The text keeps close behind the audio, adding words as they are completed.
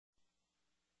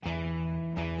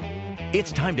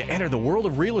It's time to enter the world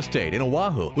of real estate in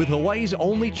Oahu with Hawaii's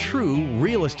only true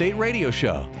real estate radio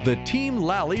show, the Team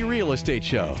Lally Real Estate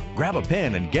Show. Grab a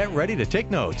pen and get ready to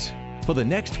take notes. For the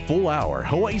next full hour,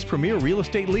 Hawaii's premier real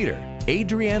estate leader,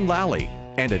 ADRIENNE Lally,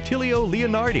 and ATTILIO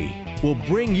Leonardi will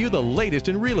bring you the latest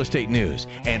in real estate news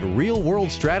and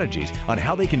real-world strategies on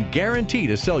how they can guarantee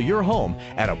to sell your home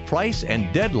at a price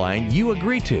and deadline you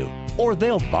agree to, or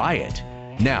they'll buy it.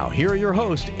 Now, here are your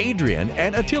hosts, ADRIENNE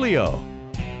and ATTILIO.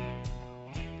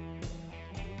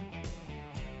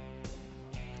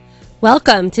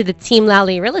 Welcome to the Team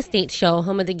Lally Real Estate Show,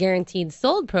 home of the Guaranteed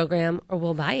Sold program, or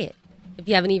we'll buy it. If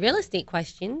you have any real estate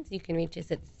questions, you can reach us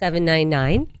at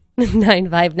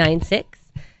 799-9596.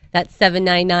 That's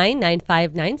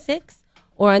 799-9596.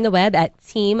 Or on the web at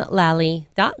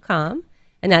teamlally.com.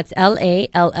 And that's Lally.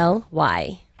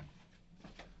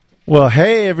 Well,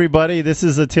 hey, everybody. This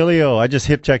is ATTILIO. I just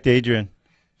hip-checked Adrienne.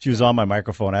 She was on my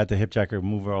microphone. I had to hip-check her,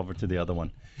 move her over to the other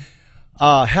one.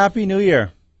 Happy New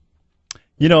Year.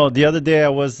 You know, the other day I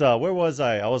was, where was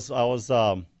I? I was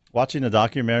watching a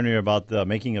documentary about the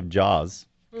making of Jaws.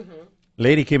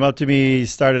 Lady came up to me,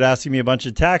 started asking me a bunch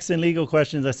of tax and legal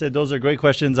questions. I said, those are great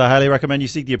questions. I highly recommend you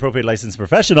seek the appropriate licensed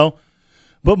professional.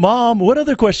 But, Mom, what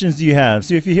other questions do you have?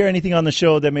 So if you hear anything on the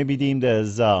show that may be deemed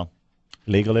as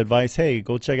legal advice, hey,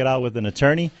 go check it out with an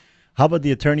attorney. How about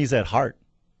the attorneys at Heart?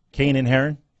 Kane and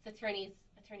Heron? Attorneys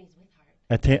with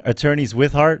Heart. Attorneys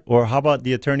with Heart? Or how about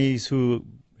the attorneys who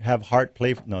have Heart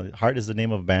play? No, Heart is the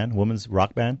name of a band, women's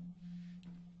rock band.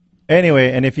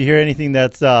 Anyway, and if you hear anything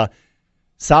that's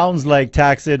sounds like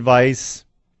tax advice,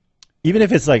 even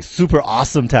if it's like super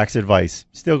awesome tax advice,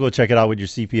 still go check it out with your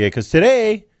CPA, because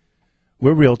today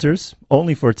we're realtors,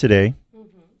 only for today.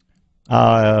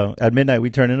 At midnight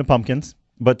we turn into pumpkins,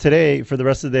 but today, for the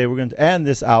rest of the day, we're going to end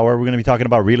this hour, we're going to be talking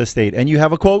about real estate. And you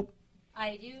have a quote?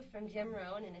 I do, from Jim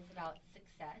Rohn, and it's about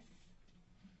success.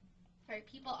 Sorry,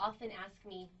 people often ask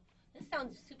me, this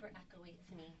sounds super echoey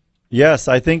to me. Yes,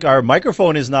 I think our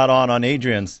microphone is not on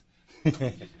Adrienne's.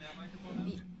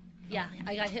 Yeah,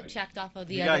 I got hip checked off of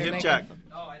the other microphone. You got hip checked.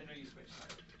 Oh, I didn't know you switched.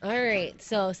 All right,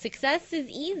 so success is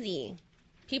easy.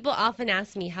 People often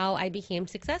ask me how I became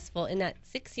successful in that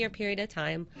 6-year period of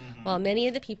time, while many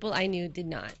of the people I knew did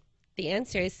not. The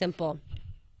answer is simple.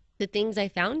 The things I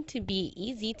found to be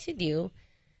easy to do,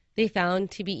 they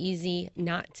found to be easy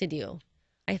not to do.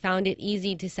 I found it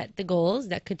easy to set the goals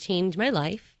that could change my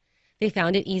life. They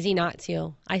found it easy not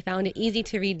to. I found it easy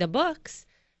to read the books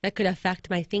that could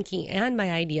affect my thinking and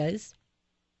my ideas.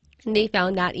 And they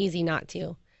found that easy not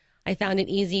to. I found it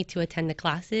easy to attend the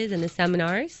classes and the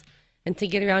seminars and to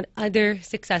get around other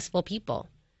successful people.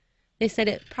 They said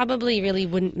it probably really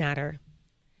wouldn't matter.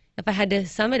 If I had to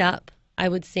sum it up, I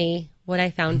would say what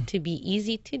I found to be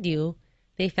easy to do,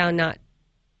 they found not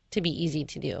to be easy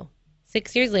to do.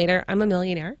 6 years later, I'm a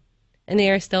millionaire, and they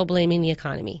are still blaming the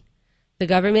economy, the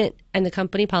government, and the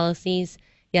company policies,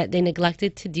 yet they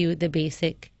neglected to do the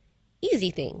basic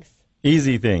easy things.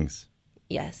 Easy things.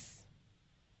 Yes.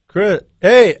 Chris,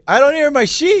 hey, I don't hear my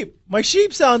sheep. My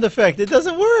sheep sound effect. It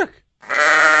doesn't work.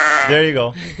 There you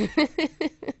go.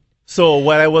 So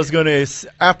what I was going to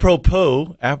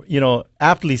apropos,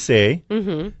 aptly say,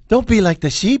 don't be like the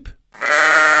sheep.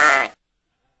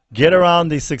 Get around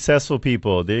the successful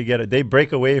people. They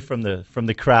break away from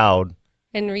the crowd.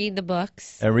 And read the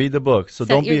books. So set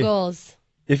don't your be goals.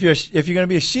 If you're going to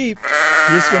be a sheep,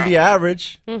 you're just going to be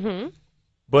average.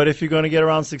 But if you're going to get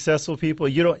around successful people,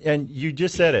 you don't. And you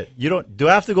just said it. You don't. Do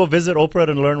I have to go visit Oprah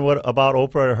and learn about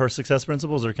Oprah or her success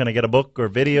principles, or can I get a book or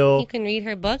video? You can read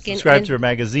her book, subscribe to her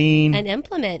magazine, and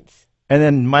implement. And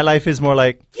then my life is more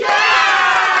like. Yeah!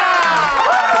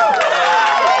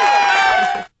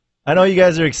 I know you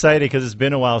guys are excited because it's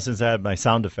been a while since I had my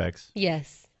sound effects.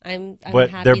 Yes, I'm but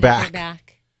happy they're that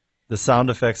back. The sound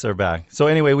effects are back. So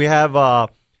anyway, we have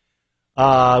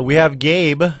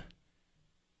Gabe.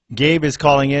 Gabe is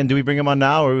calling in. Do we bring him on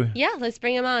now? Or? Yeah, let's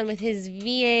bring him on with his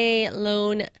VA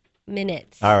loan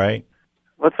minutes. All right.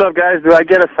 What's up, guys? Do I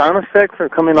get a sound effect for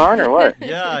coming on or what?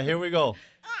 Yeah, here we go.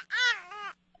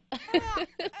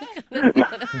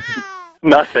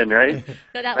 Nothing, right?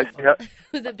 No, that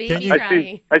was a baby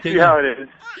crying. I see how it is.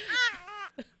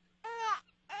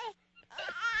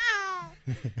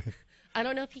 I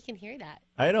don't know if he can hear that.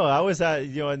 I know. I was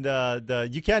and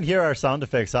you can't hear our sound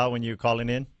effects out when you're calling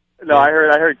in. No, I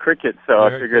heard crickets, so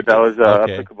I figured that was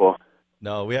applicable.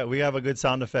 No, we have a good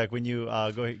sound effect. When you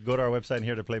go to our website and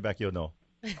hear the playback, you'll know.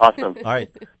 Awesome. All right.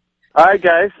 All right,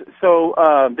 guys. So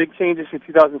big changes for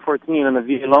 2014 on the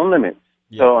VA loan limits.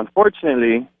 Yeah. So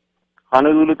unfortunately,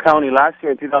 Honolulu County last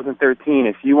year in 2013,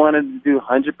 if you wanted to do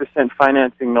 100%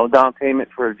 financing, no down payment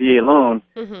for a VA loan,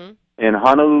 in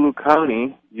Honolulu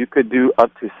County, you could do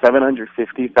up to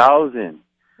 $750,000.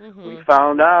 We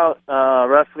found out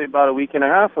roughly about a week and a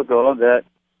half ago that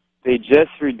they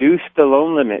just reduced the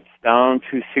loan limits down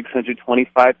to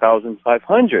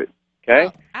 $625,500.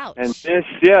 Okay, Oh, ouch. and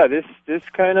this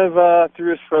kind of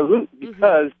threw us for a loop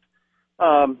because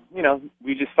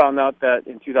we just found out that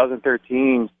in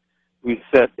 2013 we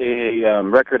set a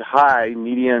record high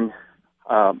median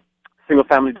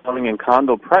single-family dwelling and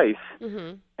condo price,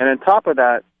 and on top of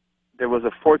that, there was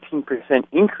a 14%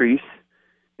 increase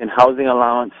in housing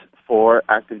allowance for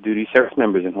active duty service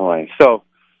members in Hawaii. So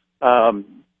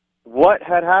what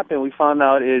had happened, we found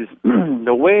out, is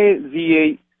the way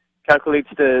VA calculates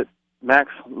the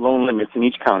max loan limits in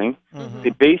each county,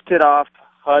 they based it off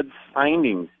HUD's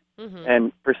findings.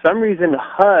 And for some reason,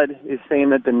 HUD is saying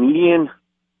that the median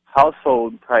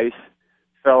household price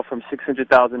fell from $600,000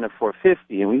 to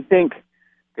 $450,000, and we think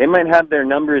they might have their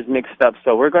numbers mixed up.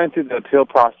 So we're going through the appeal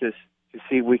process to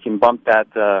see if we can bump that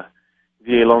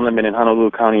VA loan limit in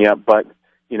Honolulu County up. But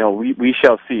we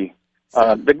shall see.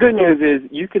 The good news is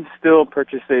you can still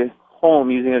purchase a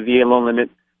home using a VA loan limit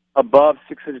above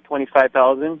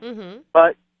 $625,000,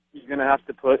 but you're going to have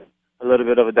to put a little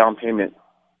bit of a down payment.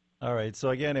 All right. So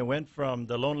again,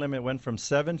 the loan limit went from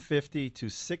 $750,000 to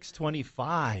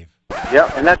 $625,000.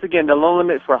 Yep, and that's again the loan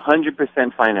limit for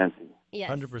 100% financing. Yes.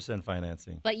 100%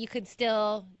 financing. But you could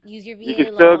still use your VA You can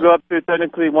loan. still go up to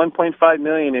technically $1.5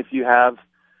 million if you have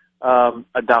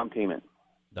a down payment.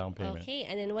 Down payment. Okay,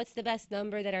 and then what's the best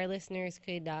number that our listeners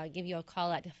could give you a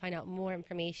call at to find out more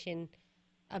information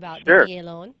about the VA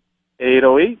loan?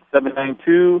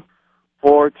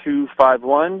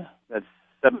 808-792-4251. That's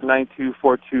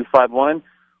 792-4251.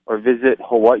 Or visit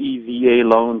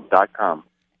HawaiiVALoans.com.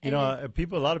 A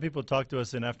lot of people talk to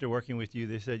us, and after working with you,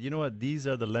 they said, you know what, these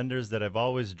are the lenders that I've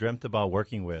always dreamt about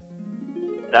working with.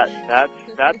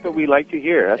 That's what we like to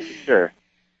hear, that's for sure.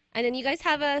 And then you guys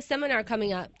have a seminar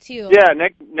coming up, too. Yeah,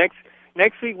 next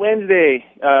week, Wednesday,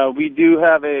 we do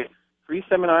have a free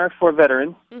seminar for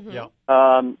veterans.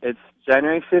 It's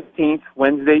January 15th,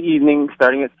 Wednesday evening,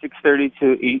 starting at 6:30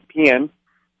 to 8 p.m.,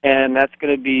 and that's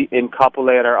going to be in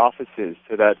Kapolei at our offices.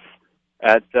 So that's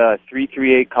at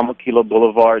 338 Kamakilo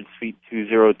Boulevard, Suite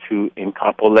 202 in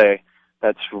Kapolei.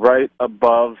 That's right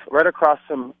across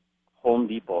from Home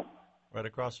Depot. Right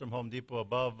across from Home Depot,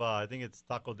 above, I think it's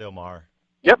Taco Del Mar.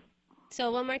 Yep.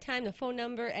 So one more time, the phone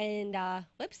number and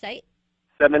website.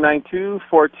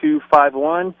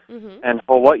 792-4251 and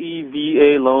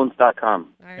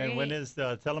HawaiiVALoans.com. And when is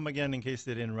tell them again in case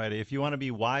they didn't write it. If you want to be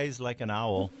wise like an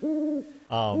owl,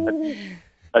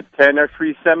 attend our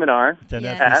free seminar.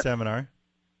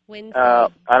 Wednesday.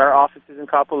 At our offices in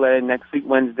Kapolei next week,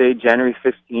 Wednesday, January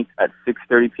 15th at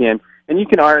 6:30 p.m. And you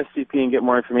can RSVP and get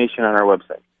more information on our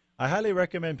website. I highly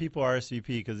recommend people RSVP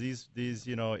because these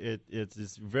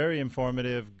it's very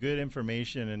informative, good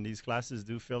information, and these classes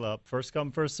do fill up. First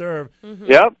come, first serve.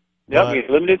 Yep. We have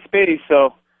limited space,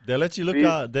 so they let you look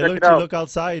out. They let you look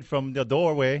outside from the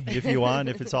doorway if you want.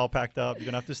 If it's all packed up, you're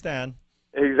gonna have to stand.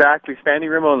 Exactly, standing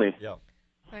room only. Yeah.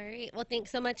 All right. Well,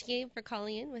 thanks so much, Gabe, for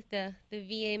calling in with the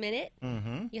VA Minute.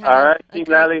 All right, Team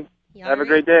Lally. Have a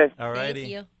great day. All righty.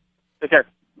 Thank you. Take care.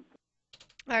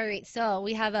 All right. So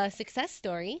we have a success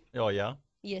story. Oh, yeah?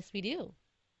 Yes, we do.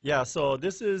 Yeah, so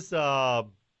this is,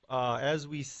 as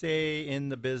we say in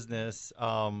the business,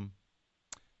 we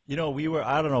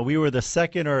were the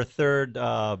second or third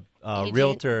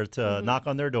realtor to knock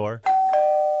on their door.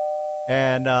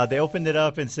 And they opened it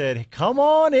up and said, come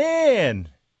on in.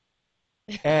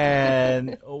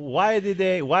 And why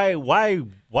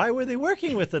were they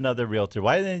working with another realtor?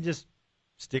 Why didn't they just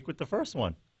stick with the first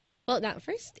one? Well, that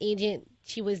first agent,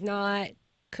 she was not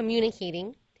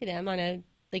communicating to them they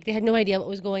had no idea what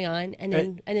was going on.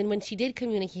 And then when she did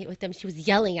communicate with them, she was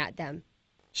yelling at them.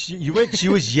 She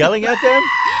was yelling at them?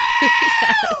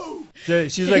 So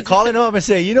she's like calling them up and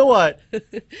saying, you know what?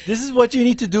 This is what you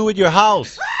need to do with your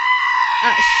house.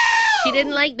 She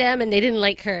didn't like them, and they didn't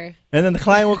like her. And then the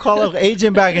client will call the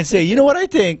agent back and say, you know what I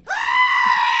think?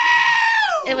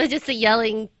 It was just a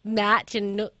yelling match,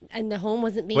 and the home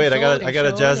wasn't being sold. Wait, I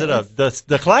gotta jazz it up.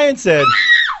 The client said,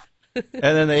 and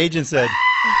then the agent said.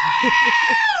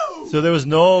 So there was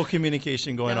no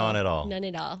communication going on at all. None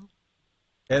at all.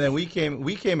 And then we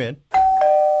came in.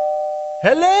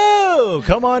 Hello,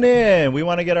 come on in. We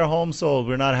want to get our home sold.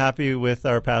 We're not happy with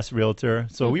our past realtor.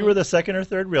 So we were the second or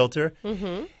third realtor.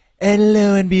 And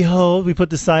lo and behold, we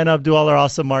put the sign up, do all our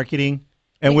awesome marketing.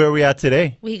 And where are we at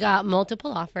today? We got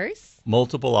multiple offers.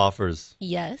 Multiple offers.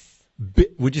 Yes.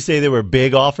 Would you say they were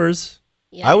big offers?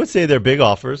 Yes. I would say they're big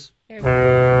offers. You're so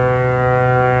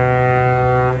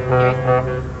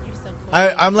cool.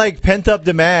 I'm like pent up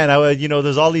demand.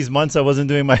 There's all these months I wasn't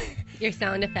doing my Your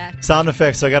sound effects.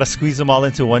 so I got to squeeze them all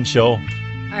into one show.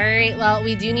 All right, well,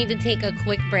 we do need to take a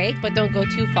quick break, but don't go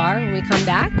too far. When we come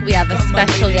back, we have a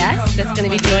special guest that's going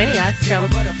to be joining us from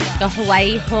the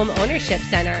Hawaii Home Ownership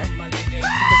Center. So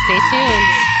stay tuned.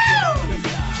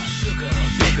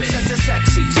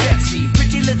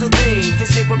 Little thing,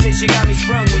 this April bitch, you got me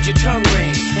sprung with your tongue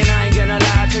ring. And I ain't gonna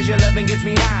lie, cause your loving gets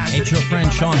me high. It's your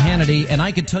friend Sean Hannity, and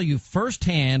I can tell you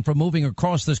firsthand from moving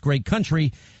across this great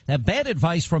country that bad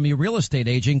advice from your real estate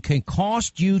agent can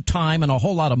cost you time and a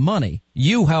whole lot of money.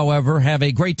 You, however, have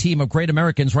a great team of great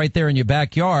Americans right there in your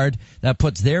backyard that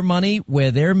puts their money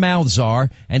where their mouths are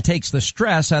and takes the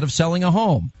stress out of selling a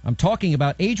home. I'm talking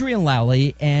about Adrienne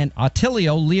Lally and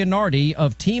Attilio Leonardi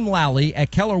of Team Lally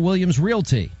at Keller Williams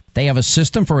Realty. They have a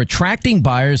system for attracting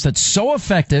buyers that's so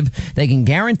effective they can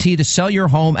guarantee to sell your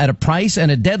home at a price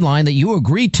and a deadline that you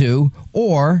agree to,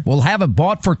 or will have it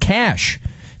bought for cash.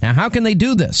 Now, how can they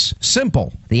do this?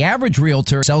 Simple. The average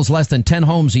realtor sells less than 10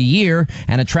 homes a year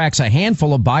and attracts a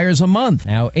handful of buyers a month.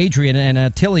 Now, Adrienne and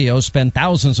Attilio spend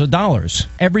thousands of dollars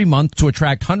every month to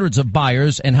attract hundreds of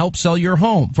buyers and help sell your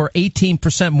home for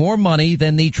 18% more money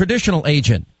than the traditional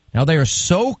agent. Now, they are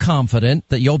so confident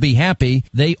that you'll be happy,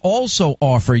 they also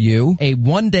offer you a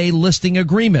one-day listing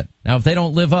agreement. Now, if they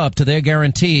don't live up to their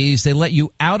guarantees, they let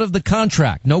you out of the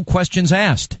contract. No questions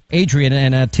asked. Adrienne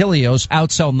and Attilio's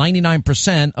outsell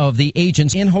 99% of the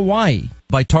agents in Hawaii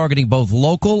by targeting both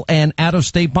local and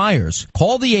out-of-state buyers.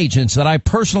 Call the agents that I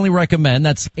personally recommend.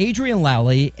 That's Adrienne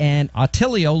Lally and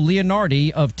Attilio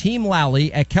Leonardi of Team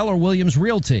Lally at Keller Williams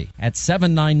Realty at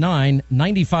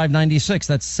 799-9596.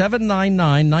 That's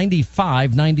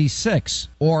 799-9596.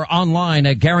 Or online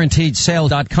at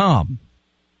guaranteedsale.com.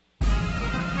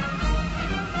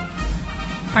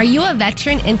 Are you a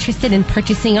veteran interested in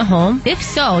purchasing a home? If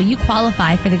so, you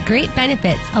qualify for the great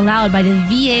benefits allowed by the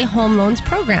VA Home Loans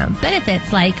Program.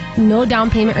 Benefits like no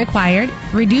down payment required,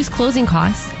 reduced closing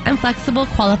costs, and flexible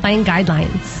qualifying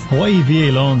guidelines. Hawaii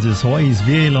VA Loans is Hawaii's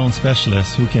VA loan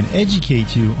specialist who can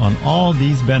educate you on all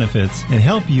these benefits and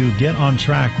help you get on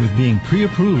track with being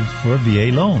pre-approved for a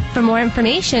VA loan. For more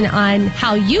information on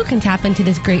how you can tap into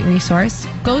this great resource,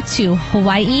 go to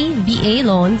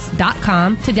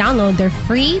hawaiivaloans.com to download their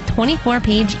free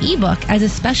 24-page ebook. As a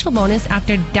special bonus,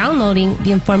 after downloading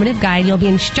the informative guide, you'll be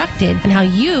instructed on how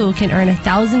you can earn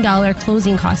 $1,000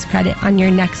 closing cost credit on your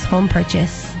next home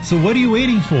purchase. So what are you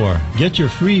waiting for? Get your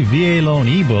free VA loan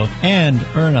ebook and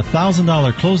earn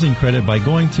 $1,000 closing credit by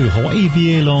going to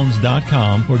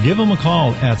hawaiivaloans.com or give them a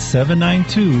call at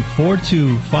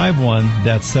 792-4251.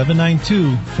 That's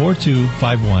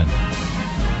 792-4251.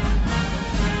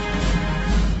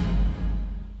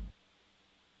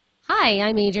 Hi,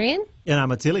 I'm Adrienne. And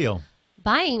I'm Attilio.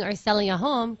 Buying or selling a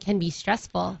home can be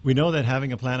stressful. We know that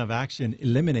having a plan of action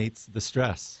eliminates the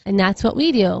stress. And that's what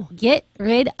we do. Get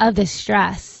rid of the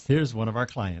stress. Here's one of our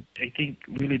clients. I think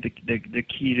really the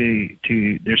key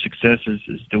to their success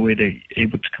is the way they're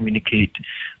able to communicate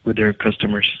with their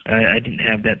customers. I didn't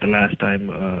have that the last time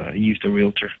I used a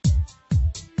realtor.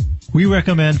 We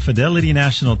recommend Fidelity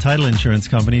National Title Insurance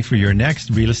Company for your next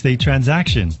real estate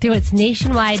transaction. Through its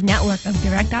nationwide network of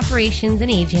direct operations and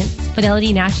agents,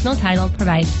 Fidelity National Title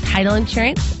provides title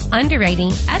insurance,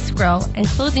 underwriting, escrow, and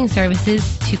closing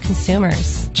services to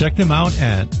consumers. Check them out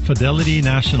at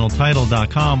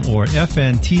fidelitynationaltitle.com or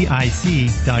fntic.com.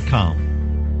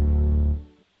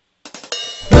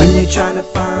 When you're trying to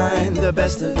find the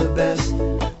best of the best,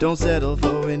 don't settle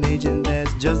for an agent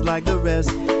that's just like the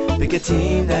rest. Pick a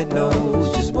team that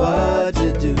knows just what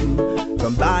to do.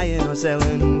 From buying or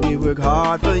selling, we work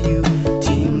hard for you.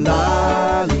 Team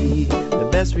Lally, the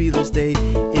best real estate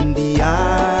in the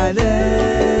islands.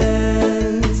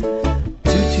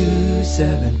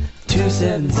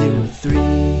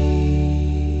 227-2703.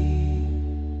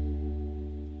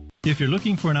 If you're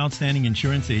looking for an outstanding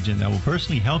insurance agent that will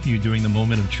personally help you during the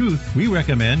moment of truth, we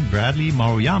recommend Bradley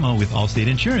Maruyama with Allstate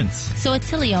Insurance. So,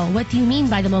 Attilio, what do you mean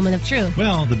by the moment of truth?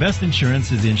 Well, the best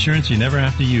insurance is the insurance you never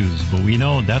have to use, but we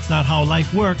know that's not how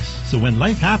life works. So when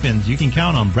life happens, you can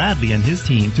count on Bradley and his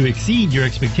team to exceed your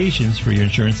expectations for your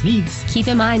insurance needs. Keep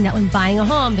in mind that when buying a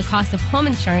home, the cost of home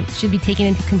insurance should be taken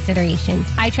into consideration.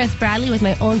 I trust Bradley with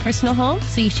my own personal home,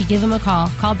 so you should give him a call.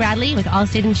 Call Bradley with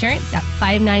Allstate Insurance at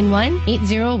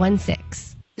 591-8016.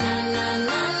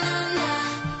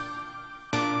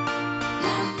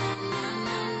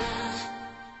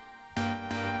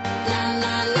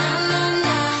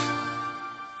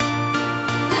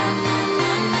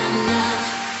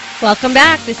 Welcome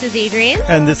back. This is Adrienne.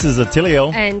 And this is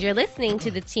Attilio. And you're listening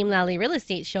to the Team Lally Real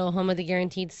Estate Show, home of the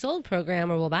Guaranteed Sold program,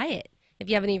 or we'll buy it. If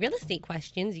you have any real estate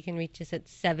questions, you can reach us at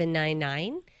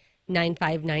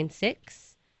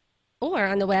 799-9596 or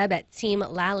on the web at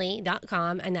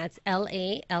teamlally.com, and that's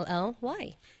Lally.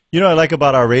 You know what I like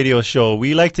about our radio show?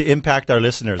 We like to impact our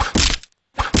listeners.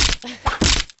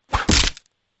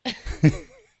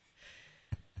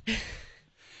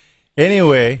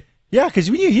 Anyway, yeah,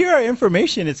 because when you hear our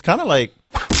information, it's kind of like,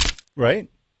 right?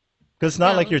 Because it's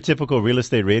not like your typical real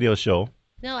estate radio show.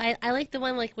 No, I like the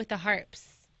one like with the harps.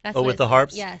 That's with the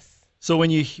harps? Yes. So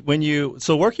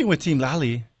so working with Team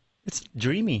Lally, it's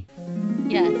dreamy.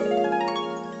 Yes.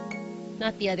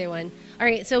 Not the other one. All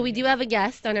right, so we do have a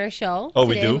guest on our show. Oh,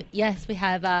 today. we do? Yes, we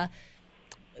have REINA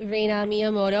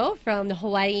MIYAMOTO from the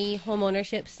Hawaii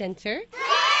Homeownership Center.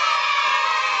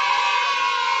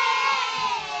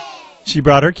 She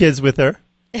brought her kids with her.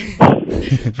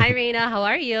 Hi, REINA. How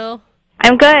are you?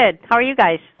 I'm good. How are you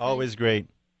guys? Always great.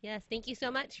 Yes, thank you so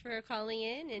much for calling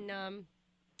in and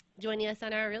joining us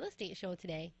on our real estate show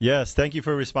today. Yes, thank you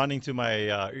for responding to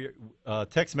my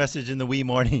text message in the wee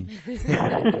morning.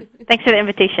 Thanks for the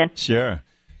invitation. Sure.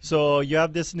 So you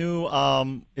have this new,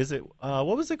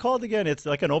 what was it called again? It's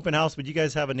like an open house, but you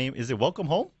guys have a name. Is it Welcome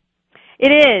Home?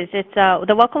 It is. It's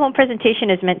the Welcome Home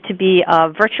presentation is meant to be a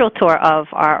virtual tour of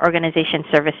our organization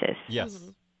services. Yes. Mm-hmm.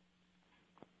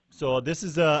 So this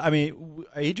is, Adrienne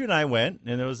and I went,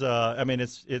 and it was,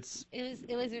 It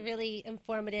was really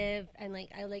informative, and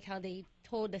I like how they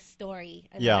told the story,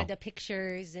 and they had the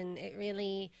pictures, and it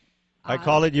really. I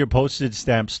call it your postage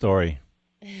stamp story.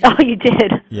 Oh, you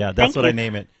did. Yeah, that's what I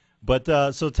name it. But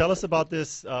so tell us about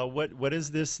this. What is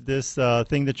this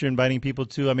thing that you're inviting people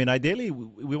to? I mean, ideally,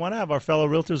 we want to have our fellow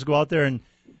realtors go out there and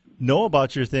know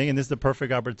about your thing, and this is the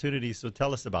perfect opportunity. So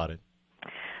tell us about it.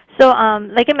 So,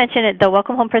 like I mentioned, the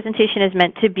Welcome Home presentation is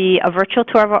meant to be a virtual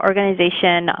tour of our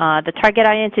organization. The target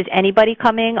audience is anybody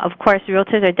coming. Of course,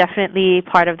 realtors are definitely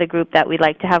part of the group that we'd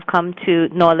like to have come to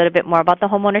know a little bit more about the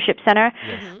Homeownership Center.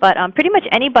 Yes. But pretty much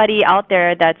anybody out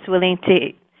there that's willing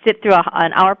to sit through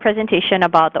an hour presentation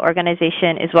about the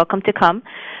organization is welcome to come.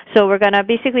 So we're going to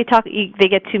basically talk, they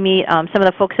get to meet some of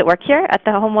the folks that work here at the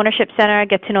Homeownership Center,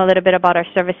 get to know a little bit about our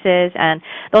services, and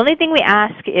the only thing we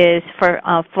ask is for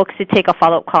folks to take a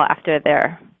follow-up call after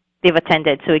they've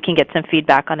attended so we can get some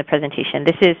feedback on the presentation.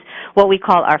 This is what we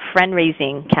call our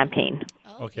friend-raising campaign.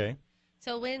 Oh, okay.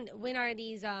 So when are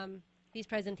these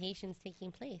presentations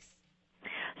taking place?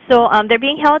 So they're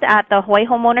being held at the Hawaii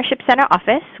Homeownership Center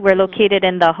office. We're located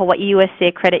in the Hawaii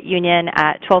USA Credit Union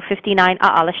at 1259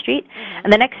 A'ala Street.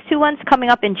 And the next two ones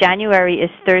coming up in January is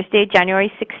Thursday,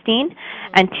 January 16th,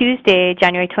 and Tuesday,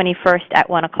 January 21st at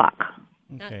 1 o'clock.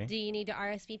 Okay. Do you need to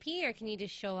RSVP, or can you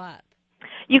just show up?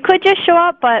 You could just show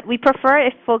up, but we prefer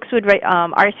if folks would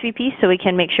RSVP so we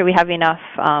can make sure we have enough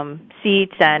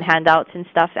seats and handouts and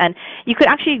stuff. And you could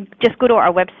actually just go to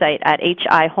our website at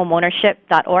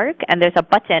hihomeownership.org, and there's a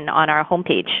button on our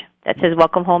homepage that says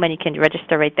Welcome Home, and you can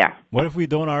register right there. What if we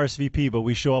don't RSVP, but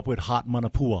we show up with hot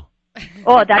manapua?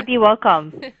 Oh, that'd be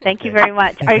welcome. Thank you very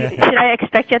much. Should I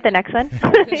expect you at the next one?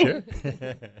 Sure.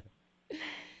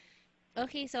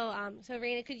 Okay, so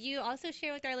REINA, could you also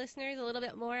share with our listeners a little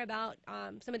bit more about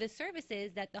some of the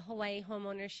services that the Hawaii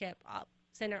Homeownership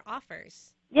Center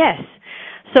offers? Yes.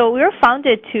 So we were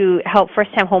founded to help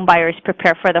first-time homebuyers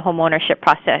prepare for the homeownership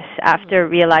process after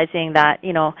realizing that,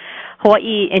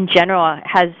 Hawaii in general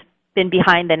has been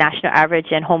behind the national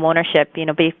average in homeownership.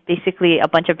 Basically a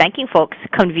bunch of banking folks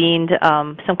convened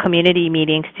some community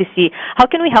meetings to see how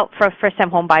can we help for first-time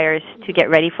homebuyers to get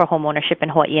ready for homeownership in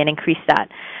Hawaii and increase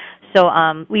that. So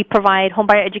we provide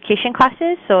homebuyer education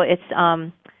classes. So it's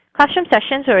classroom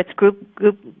sessions, or it's group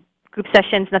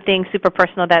sessions, nothing super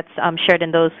personal that's shared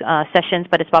in those sessions,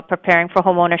 but it's about preparing for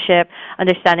homeownership,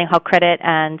 understanding how credit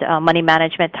and money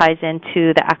management ties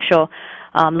into the actual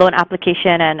loan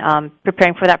application, and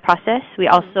preparing for that process. We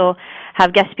also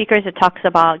have guest speakers that talks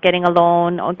about getting a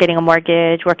loan or getting a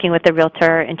mortgage, working with a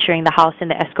realtor, insuring the house in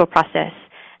the escrow process.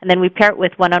 And then we pair it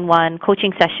with one-on-one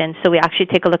coaching sessions, so we actually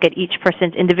take a look at each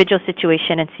person's individual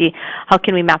situation and see how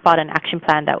can we map out an action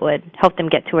plan that would help them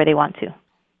get to where they want to.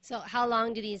 So how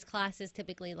long do these classes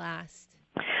typically last?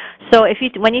 So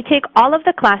when you take all of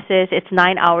the classes, it's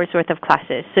 9 hours worth of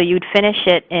classes. So you'd finish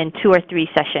it in 2 or 3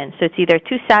 sessions. So it's either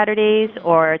 2 Saturdays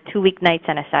or 2 weeknights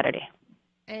and a Saturday.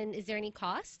 And is there any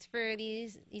cost for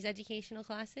these educational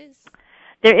classes?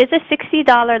 There is a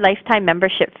 $60 lifetime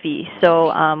membership fee.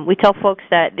 So we tell folks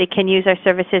that they can use our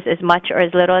services as much or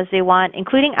as little as they want,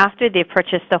 including after they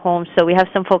purchase the home. So we have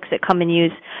some folks that come and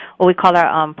use what we call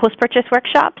our post-purchase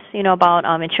workshops, about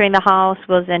insuring the house,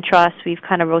 wills and trusts. We've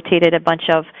kind of rotated a bunch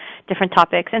of different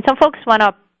topics. And some folks want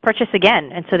to purchase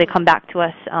again, and so they come back to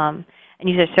us and and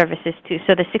use their services too.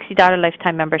 So the $60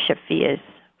 lifetime membership fee is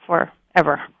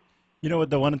forever. You know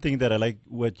what? The one thing that I like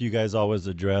what you guys always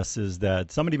address is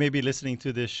that somebody may be listening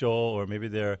to this show, or maybe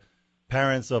they're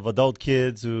parents of adult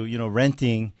kids who,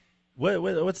 renting.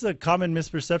 What's the common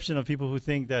misperception of people who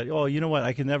think that, oh, you know what,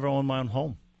 I can never own my own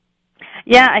home?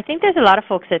 Yeah, I think there's a lot of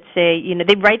folks that say,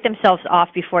 they write themselves off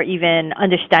before even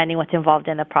understanding what's involved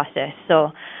in the process.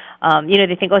 So,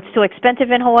 they think, oh, it's too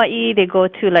expensive in Hawaii. They go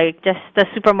to like just the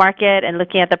supermarket and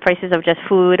looking at the prices of just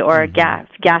food or gas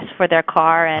for their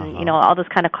car and, all those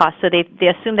kind of costs. So they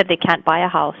assume that they can't buy a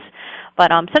house.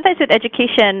 But sometimes with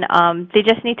education, they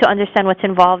just need to understand what's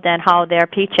involved and how their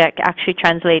paycheck actually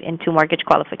translate into mortgage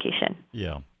qualification.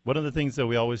 Yeah. One of the things that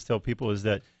we always tell people is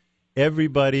that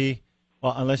everybody,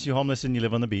 well, unless you're homeless and you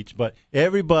live on the beach, but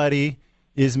everybody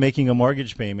is making a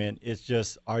mortgage payment. It's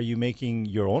just, are you making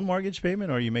your own mortgage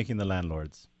payment or are you making the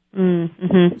landlord's?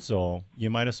 Mm-hmm. So you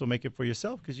might as well make it for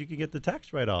yourself because you can get the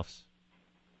tax write-offs.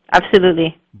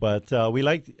 Absolutely. But we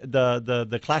like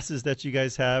the classes that you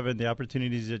guys have and the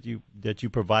opportunities that you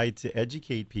provide to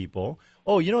educate people.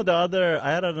 Oh,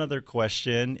 I had another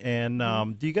question. And are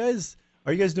you guys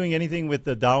doing anything with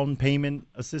the down payment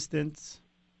assistance?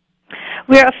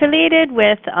 We're affiliated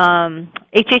with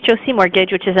HHOC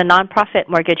Mortgage, which is a nonprofit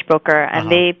mortgage broker, and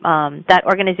that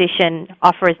organization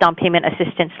offers down payment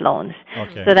assistance loans.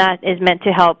 Okay. So that is meant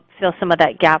to help fill some of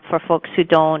that gap for folks who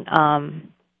don't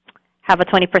have a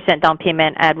 20% down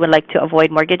payment and would like to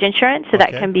avoid mortgage insurance. So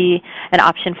that can be an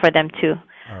option for them too.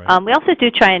 All right. We also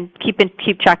do try and keep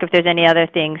track if there's any other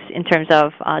things in terms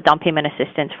of down payment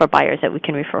assistance for buyers that we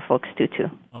can refer folks to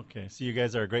too. Okay, so you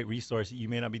guys are a great resource. You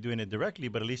may not be doing it directly,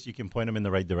 but at least you can point them in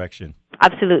the right direction.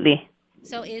 Absolutely.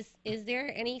 So is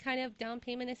there any kind of down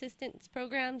payment assistance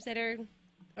programs that are,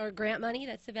 or grant money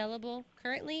that's available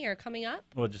currently or coming up?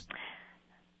 Well,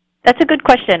 That's a good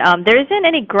question. There isn't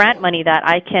any grant money that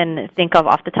I can think of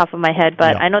off the top of my head,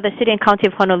 but I know the City and County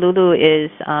of Honolulu is,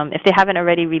 if they haven't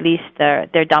already released their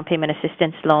down payment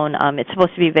assistance loan, it's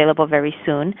supposed to be available very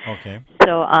soon. Okay.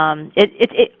 So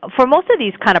for most of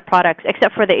these kind of products,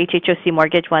 except for the HHOC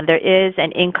mortgage one, there is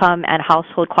an income and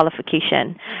household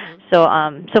qualification. So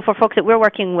for folks that we're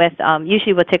working with,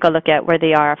 usually we'll take a look at where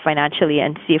they are financially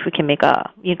and see if we can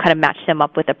kind of match them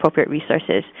up with appropriate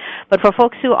resources. But for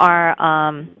folks who are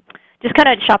just kind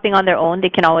of shopping on their own, they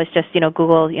can always just,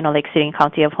 Google, like City and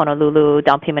County of Honolulu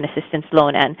down payment assistance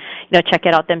loan and, check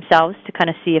it out themselves to kind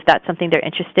of see if that's something they're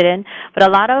interested in. But a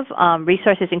lot of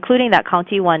resources, including that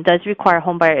county one, does require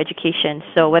homebuyer education.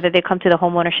 So whether they come to the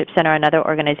Homeownership Center or another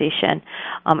organization,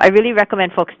 I really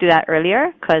recommend folks do that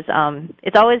earlier because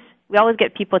we always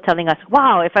get people telling us,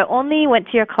 wow, if I only went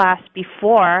to your class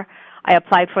before I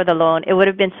applied for the loan, it would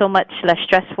have been so much less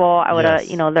stressful. I would have,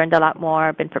 learned a lot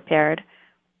more, been prepared.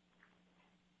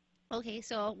 Okay,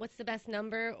 so what's the best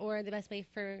number or the best way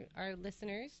for our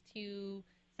listeners to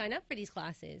sign up for these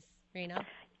classes, Reina?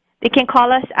 They can call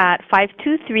us at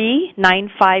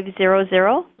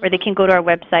 523-9500, or they can go to our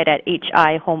website at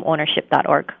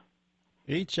hihomeownership.org.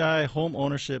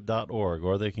 hihomeownership.org,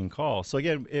 or they can call. So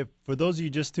again, for those of you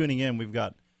just tuning in, we've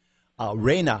got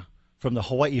Reina from the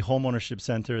Hawaii Homeownership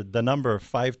Center. The number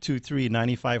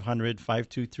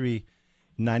 523-9500,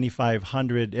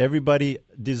 523-9500. Everybody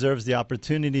deserves the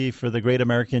opportunity for the great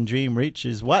American dream, which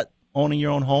is what? Owning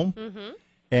your own home.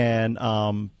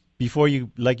 And before you,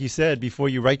 like you said, before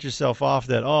you write yourself off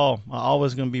that, oh, I'm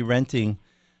always going to be renting,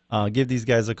 give these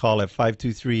guys a call at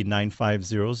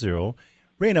 523-9500.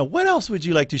 Reina, what else would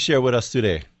you like to share with us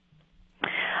today?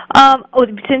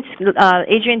 Since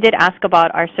Adrienne did ask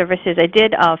about our services, I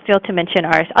did fail to mention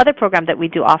our other program that we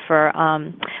do offer.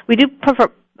 We do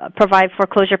provide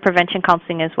foreclosure prevention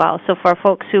counseling as well. So for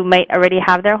folks who might already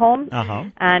have their home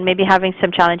and maybe having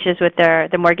some challenges with their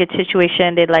mortgage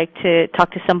situation, they'd like to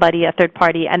talk to somebody, a third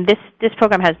party, and this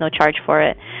program has no charge for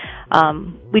it.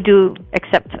 We do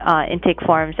accept intake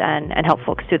forms and help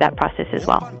folks through that process as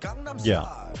well. Yeah.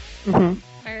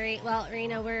 All right. Well,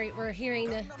 Reina, we're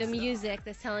hearing the music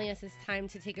that's telling us it's time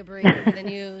to take a break for the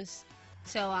news.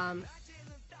 So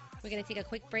we're going to take a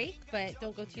quick break, but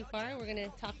don't go too far. We're going to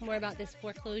talk more about this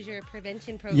foreclosure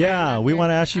prevention program. Yeah, we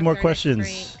want to ask you more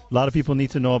questions. A lot of people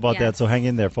need to know about that, so hang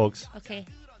in there, folks. Okay.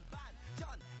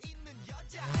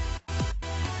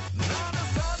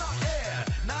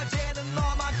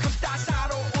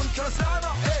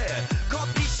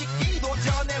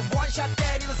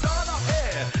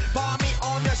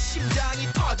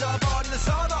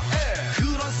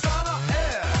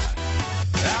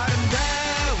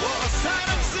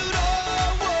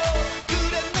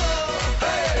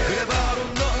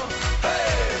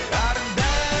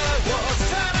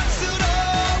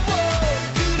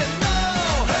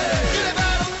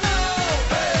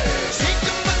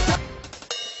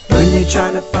 you're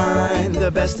trying to find the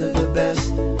best of the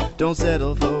best, don't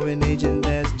settle for an agent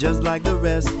that's just like the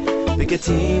rest. Pick a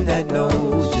team that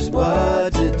knows just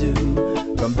what to do.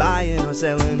 From buying or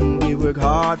selling, we work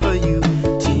hard for you.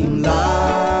 Team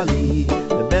Lally,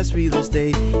 the best real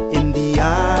estate in the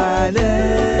islands.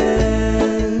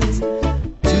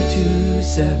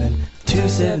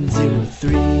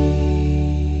 227-2703.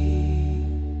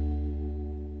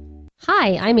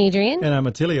 Hi, I'm Adrienne. And I'm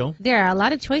Attilio. There are a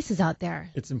lot of choices out there.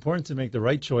 It's important to make the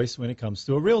right choice when it comes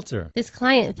to a realtor. This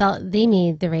client felt they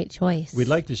made the right choice. We'd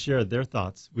like to share their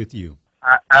thoughts with you.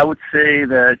 I would say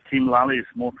that Team Lally is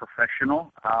more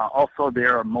professional. Also, they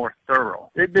are more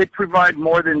thorough. They provide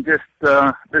more than just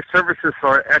their services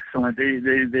are excellent.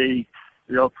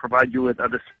 They'll provide you with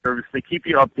other services. They keep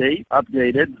you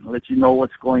updated, let you know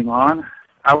what's going on.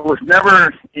 I was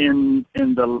never I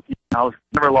was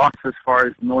never lost as far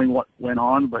as knowing what went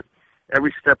on, but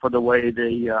every step of the way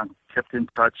they kept in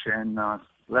touch and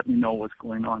let me know what's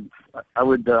going on. I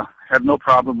would have no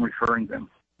problem referring them.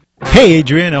 Hey,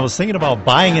 Adrienne, I was thinking about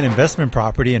buying an investment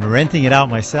property and renting it out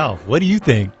myself. What do you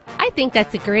think? I think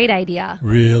that's a great idea.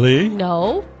 Really?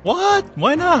 No. What?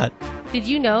 Why not? Did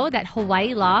you know that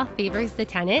Hawaii law favors the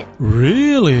tenant?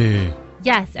 Really?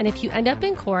 Yes, and if you end up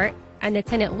in court and the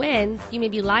tenant wins, you may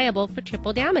be liable for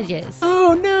triple damages.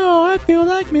 Oh, no, I feel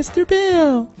like Mr.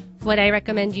 Bill. What I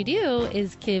recommend you do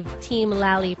is give Team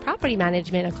Lally Property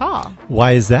Management a call.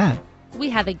 Why is that? We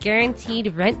have a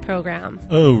guaranteed rent program.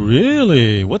 Oh,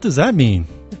 really? What does that mean?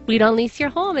 If we don't lease your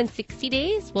home in 60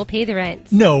 days, we'll pay the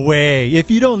rent. No way. If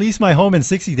you don't lease my home in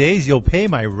 60 days, you'll pay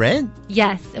my rent?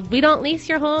 Yes, if we don't lease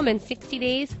your home in 60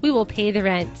 days, we will pay the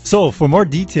rent. So, for more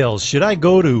details, should I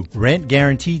go to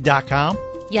rentguaranteed.com?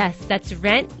 Yes, that's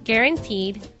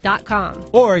rentguaranteed.com.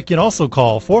 Or you can also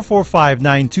call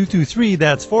 445-9223.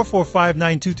 That's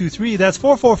 445-9223. That's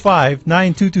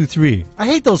 445-9223. I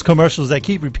hate those commercials that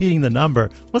keep repeating the number.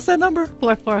 What's that number?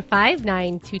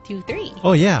 445-9223.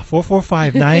 Oh, yeah,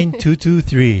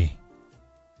 445-9223.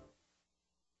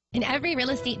 In every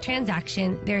real estate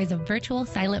transaction, there is a virtual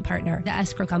silent partner, the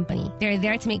escrow company. They're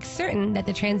there to make certain that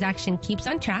the transaction keeps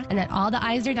on track and that all the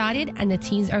I's are dotted and the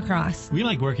T's are crossed. We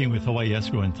like working with Hawaii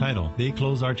Escrow and Title. They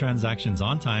close our transactions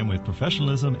on time with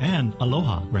professionalism and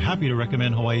aloha. We're happy to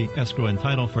recommend Hawaii Escrow and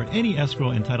Title for any escrow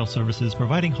and title services,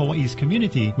 providing Hawaii's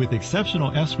community with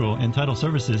exceptional escrow and title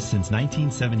services since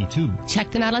 1972.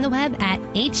 Check them out on the web at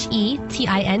hetinc.com.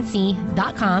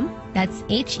 That's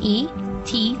hetinc.com.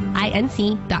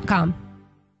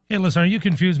 Hey, listen, are you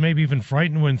confused, maybe even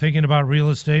frightened when thinking about real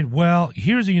estate? Well,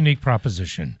 here's a unique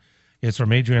proposition. It's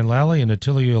from Adrienne Lally and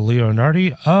ATTILIO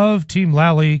Leonardi of Team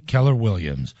Lally, Keller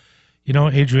Williams. You know,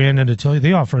 Adrienne and ATTILIO,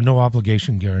 they offer a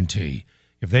no-obligation guarantee.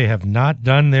 If they have not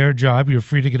done their job, you're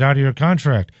free to get out of your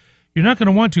contract. You're not going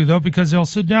to want to, though, because they'll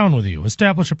sit down with you,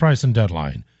 establish a price and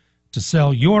deadline to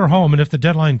sell your home, and if the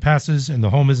deadline passes and the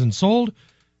home isn't sold,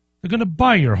 they're going to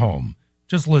buy your home.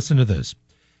 Just listen to this.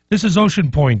 This is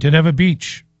Ocean Point in Eva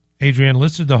Beach. Adrienne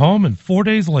listed the home, and 4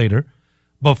 days later,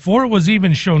 before it was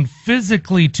even shown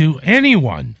physically to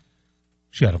anyone,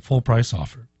 she had a full price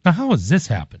offer. Now, how has this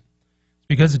happened?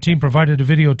 Because the team provided a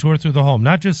video tour through the home,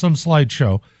 not just some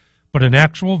slideshow, but an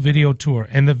actual video tour.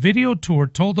 And the video tour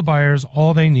told the buyers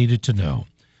all they needed to know.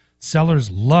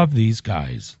 Sellers love these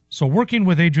guys. So working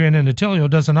with Adrienne and ATTILIO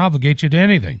doesn't obligate you to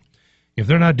anything. If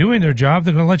they're not doing their job,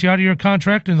 they're going to let you out of your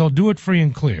contract, and they'll do it free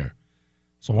and clear.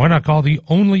 So why not call the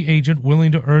only agent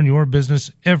willing to earn your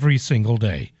business every single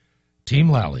day?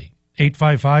 Team Lally,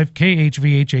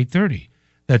 855-KHVH-830.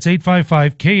 That's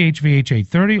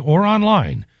 855-KHVH-830, or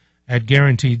online at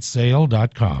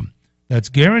guaranteedsale.com. That's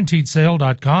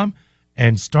guaranteedsale.com,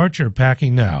 and start your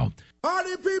packing now.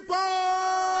 Party people!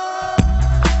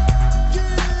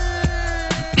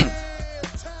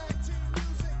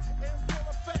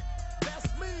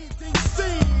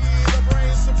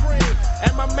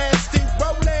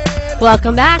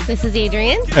 Welcome back. This is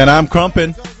Adrienne. And I'm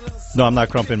Crumpin. No, I'm not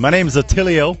Crumpin. My name is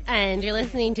ATTILIO. And you're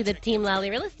listening to the Team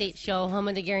Lally Real Estate Show, home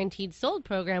of the Guaranteed Sold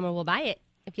program, where we'll buy it.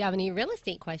 If you have any real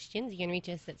estate questions, you can reach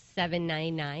us at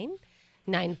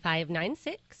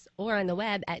 799-9596 or on the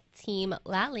web at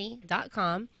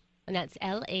teamlally.com, and that's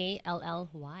Lally.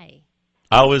 I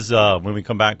always, when we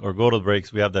come back or go to the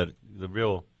breaks, we have the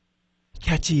real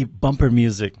catchy bumper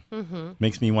music. Mm-hmm.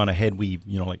 Makes me want to head weave,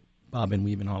 like bob and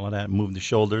weave and all of that, move the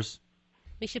shoulders.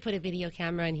 We should put a video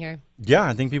camera in here. Yeah,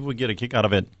 I think people would get a kick out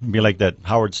of it. Be like that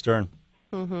Howard Stern.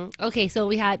 Mm-hmm. Okay, so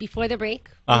we had, before the break,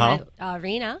 we had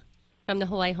REINA from the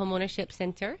Hawaii Homeownership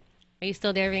Center. Are you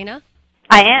still there, REINA?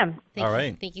 I am. All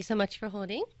right. Thank you so much for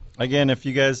holding. Again, if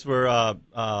you guys were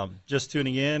just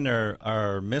tuning in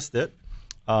or missed it,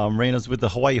 Reina's with the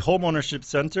Hawaii Homeownership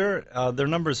Center. Their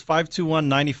number is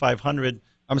 521-9500.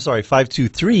 I'm sorry,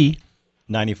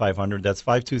 523-9500. That's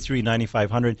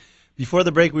 523-9500. Before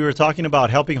the break, we were talking about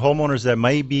helping homeowners that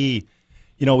may be,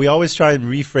 we always try and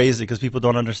rephrase it because people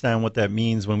don't understand what that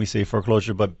means when we say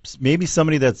foreclosure, but maybe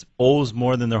somebody that owes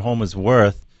more than their home is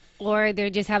worth. Or they're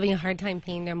just having a hard time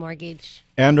paying their mortgage.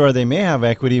 And or they may have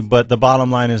equity, but the bottom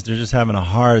line is they're just having a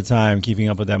hard time keeping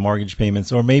up with that mortgage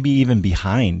payments, or maybe even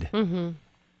behind. Mm-hmm.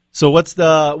 So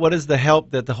what is the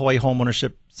help that the Hawaii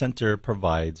Homeownership Center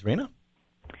provides, Reina?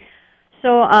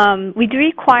 So we do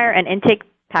require an intake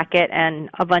packet and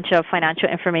a bunch of financial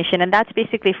information, and that's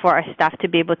basically for our staff to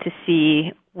be able to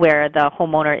see where the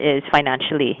homeowner is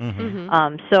financially. Mm-hmm.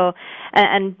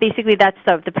 And basically that's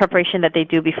the preparation that they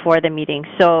do before the meeting.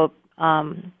 So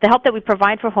the help that we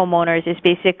provide for homeowners is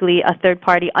basically a third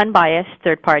party, unbiased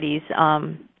third parties,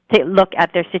 take a look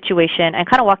at their situation and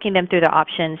kind of walking them through their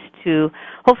options to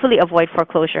hopefully avoid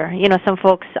foreclosure. Some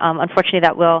folks, unfortunately,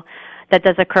 that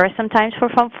does occur sometimes for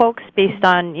some folks based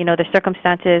on their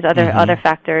circumstances, other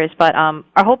factors. But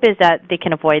our hope is that they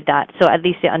can avoid that, so at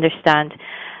least they understand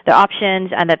their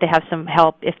options and that they have some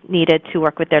help if needed to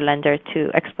work with their lender to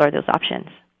explore those options.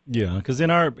 Yeah, because in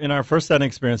our first-hand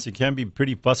experience, it can be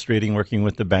pretty frustrating working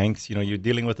with the banks. You're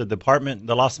dealing with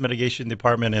the loss mitigation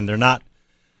department, and they're not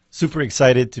super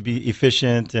excited to be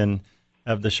efficient and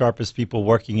have the sharpest people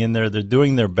working in there. They're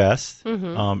doing their best.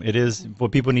 Mm-hmm. It is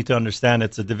what people need to understand.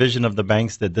 It's a division of the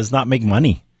banks that does not make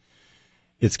money.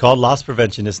 It's called loss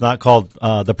prevention. It's not called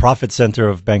the profit center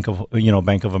of Bank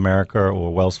of America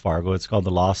or Wells Fargo. It's called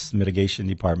the loss mitigation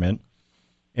department.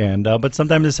 And but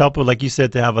sometimes it's helpful, like you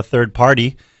said, to have a third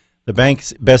party. The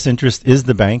bank's best interest is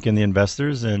the bank and the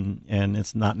investors, and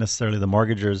it's not necessarily the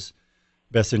mortgagers'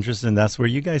 best interest, and that's where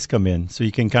you guys come in. So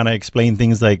you can kind of explain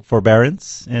things like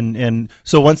forbearance. And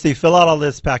so once they fill out all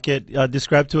this packet,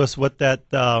 describe to us what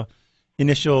that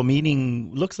initial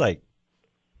meeting looks like.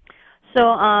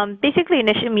 So basically,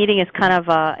 initial meeting is kind of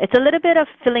it's a little bit of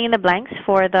filling in the blanks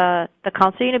for the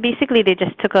council. Basically they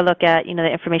just took a look at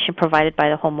the information provided by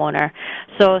the homeowner.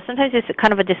 So sometimes it's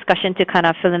kind of a discussion to kind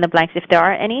of fill in the blanks if there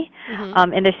are any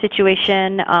in their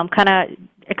situation, kind of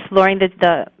exploring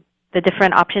the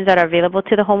different options that are available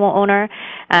to the homeowner,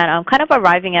 and kind of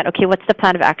arriving at, okay, what's the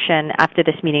plan of action after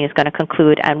this meeting is going to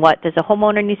conclude, and what does the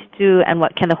homeowner need to do, and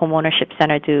what can the homeownership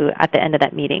center do at the end of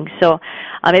that meeting. So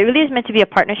it really is meant to be a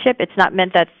partnership. It's not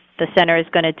meant that the center is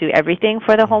going to do everything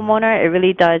for the homeowner. It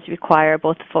really does require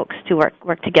both folks to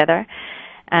work together.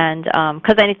 And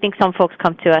because I think some folks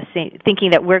come to us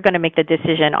thinking that we're going to make the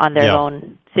decision on their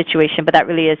own situation, but that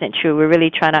really isn't true. We're really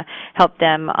trying to help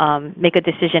them make a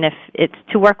decision if it's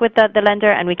to work with the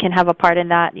lender, and we can have a part in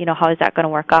that. How is that going to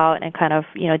work out, and kind of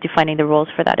defining the rules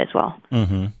for that as well.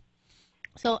 Mm-hmm.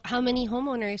 So how many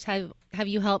homeowners have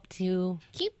you helped to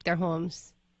keep their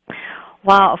homes?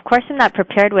 Wow, of course I'm not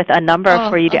prepared with a number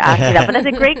for you to ask me that, but that's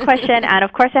a great question, and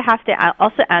of course I have to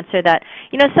also answer that.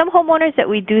 Some homeowners that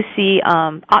we do see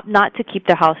opt not to keep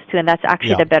their house too, and that's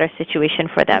actually the better situation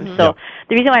for them. So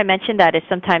the reason why I mentioned that is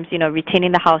sometimes,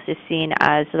 retaining the house is seen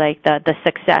as like the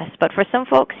success, but for some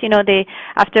folks, they,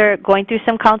 after going through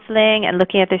some counseling and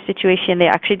looking at their situation, they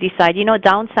actually decide,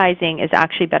 downsizing is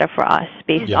actually better for us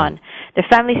based on their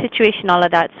family situation, all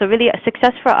of that. So really a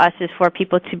success for us is for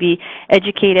people to be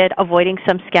educated, avoiding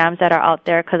some scams that are out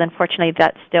there, because unfortunately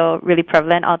that's still really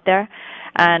prevalent out there,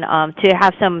 and to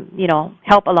have some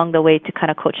help along the way to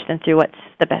kind of coach them through what's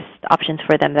the best options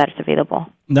for them that is available.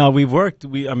 Now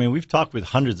we've talked with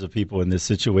hundreds of people in this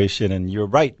situation, and you're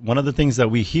right. One of the things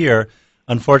that we hear,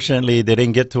 unfortunately, they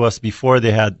didn't get to us before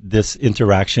they had this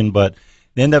interaction, but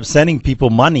they end up sending people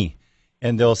money.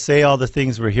 And they'll say all the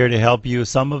things, we're here to help you.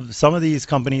 Some of these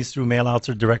companies, through mailouts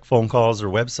or direct phone calls or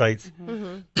websites,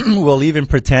 will even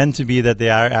pretend to be that they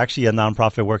are actually a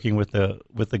nonprofit working with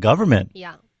the government.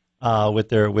 Yeah. With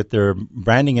their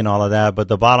branding and all of that. But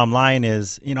the bottom line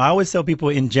is, I always tell people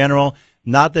in general,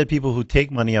 not that people who take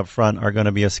money up front are going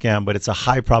to be a scam, but it's a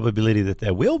high probability that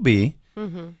there will be.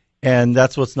 Mm-hmm. And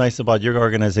that's what's nice about your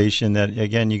organization, that,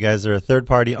 again, you guys are a third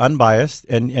party, unbiased.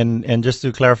 And just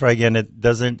to clarify again, it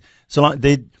doesn't, so long,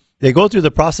 they go through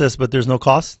the process, but there's no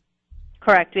cost?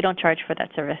 Correct. We don't charge for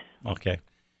that service. Okay.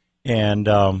 And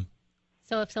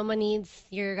so if someone needs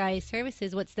your guys'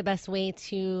 services, what's the best way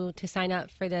to sign up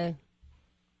for the...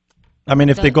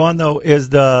 if they go on, though, is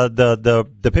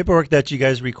the paperwork that you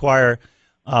guys require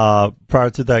prior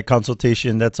to that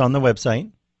consultation, that's on the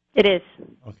website? It is.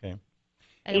 Okay.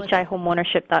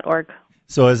 hihomeownership.org.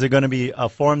 So is there going to be a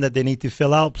form that they need to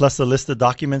fill out, plus a list of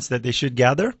documents that they should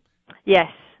gather? Yes.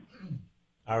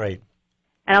 All right.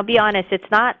 And I'll be honest,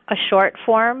 it's not a short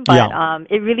form, but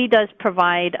it really does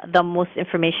provide the most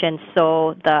information.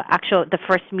 So the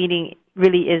first meeting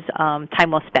really is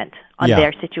time well spent on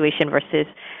their situation versus,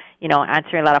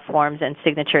 answering a lot of forms and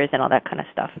signatures and all that kind of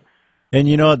stuff. And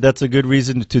that's a good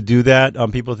reason to do that.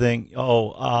 People think, we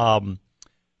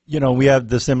have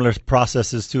the similar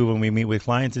processes too when we meet with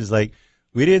clients. Is like,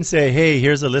 we didn't say, hey,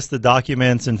 here's a list of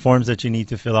documents and forms that you need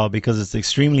to fill out because it's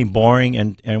extremely boring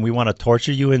and we want to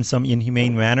torture you in some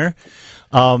inhumane manner.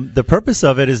 The purpose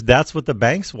of it is that's what the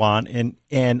banks want.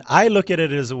 And I look at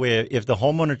it as a way, if the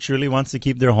homeowner truly wants to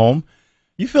keep their home,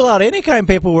 you fill out any kind of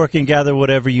paperwork and gather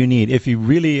whatever you need if you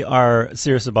really are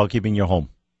serious about keeping your home.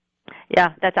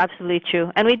 Yeah, that's absolutely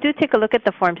true. And we do take a look at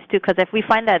the forms, too, because if we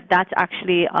find that that's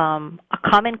actually a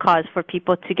common cause for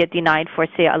people to get denied for,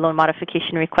 say, a loan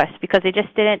modification request, because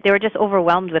they were just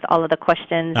overwhelmed with all of the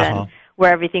questions and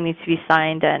where everything needs to be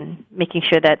signed and making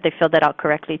sure that they filled that out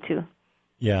correctly, too.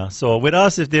 Yeah, so with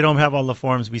us, if they don't have all the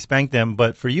forms, we spank them.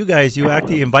 But for you guys, you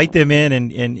actually invite them in,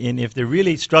 and if they're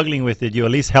really struggling with it, you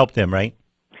at least help them, right?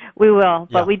 We will,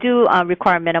 but we do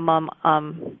require a minimum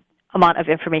amount of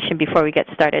information before we get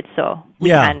started, so we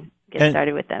can get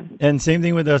started with them. And same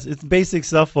thing with us. It's basic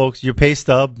stuff, folks. Your pay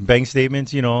stub, bank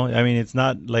statements, I mean, it's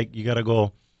not like you got to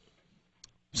go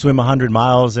swim 100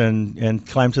 miles and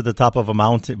climb to the top of a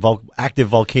mountain, active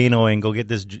volcano and go get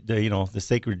this, the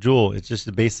sacred jewel. It's just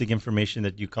the basic information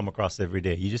that you come across every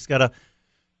day. You just got to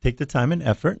take the time and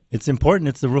effort. It's important.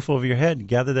 It's the roof over your head.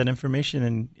 Gather that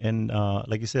information and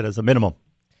like you said, as a minimum.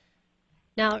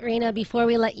 Now, Reina, before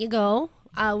we let you go,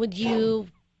 would you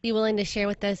be willing to share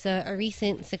with us a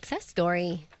recent success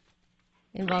story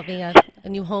involving a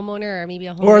new homeowner or maybe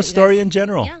a homeowner? Or a story in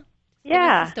general.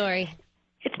 Yeah. Story.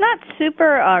 It's not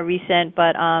super recent,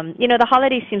 but, the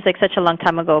holiday seems like such a long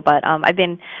time ago, but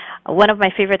one of my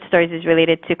favorite stories is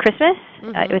related to Christmas.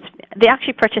 They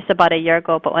actually purchased about a year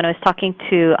ago, but when I was talking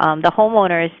to the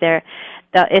homeowners there,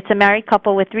 it's a married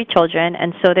couple with 3 children,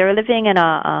 and so they were living in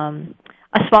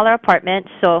a smaller apartment,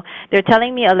 so they're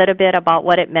telling me a little bit about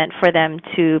what it meant for them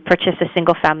to purchase a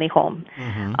single-family home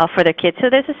for their kids. So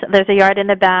there's a yard in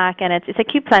the back, and it's a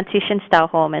cute plantation-style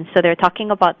home, and so they're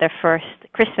talking about their first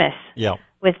Christmas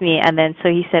with me, and then so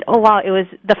he said, oh, wow, it was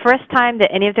the first time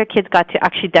that any of their kids got to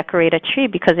actually decorate a tree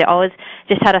because they always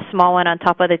just had a small one on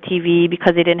top of the TV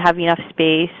because they didn't have enough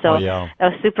space, so that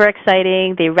was super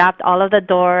exciting. They wrapped all of the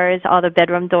doors, all the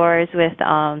bedroom doors with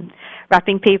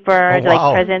wrapping paper,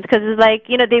 like presents, because it's like,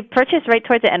 they purchased right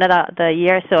towards the end of the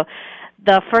year. So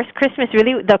the first Christmas,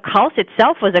 really, the house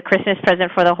itself was a Christmas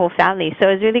present for the whole family. So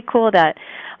it was really cool that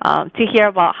to hear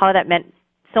about how that meant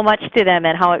so much to them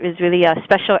and how it was really a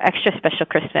special, extra special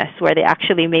Christmas where they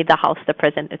actually made the house the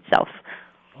present itself.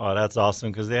 Oh, that's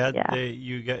awesome because I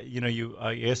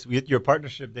guess with your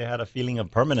partnership, they had a feeling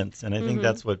of permanence, and I think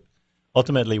that's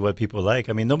ultimately what people like.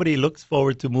 I mean, nobody looks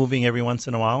forward to moving every once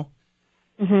in a while.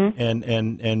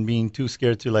 And being too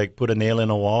scared to like put a nail in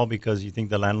a wall because you think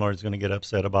the landlord is going to get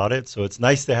upset about it. So it's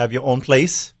nice to have your own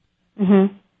place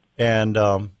and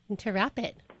to wrap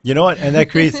it. You know what? And that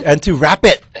creates and to wrap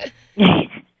it.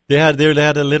 They had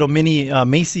a little mini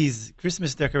Macy's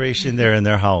Christmas decoration there in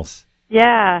their house.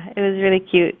 Yeah, it was really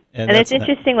cute. And it's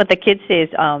interesting what the kids say is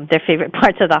their favorite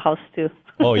parts of the house too.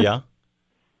 Oh yeah.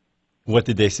 What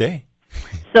did they say?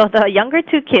 So the younger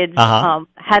 2 kids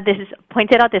had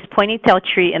pointed out this ponytail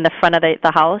tree in the front of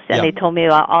the house, and they told me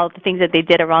about all the things that they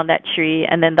did around that tree.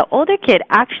 And then the older kid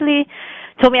actually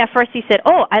told me at first, he said,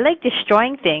 oh, I like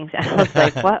destroying things. And I was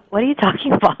like, what are you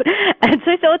talking about? And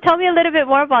so I said, oh, tell me a little bit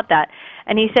more about that.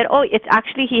 And he said, oh, it's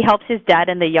actually he helps his dad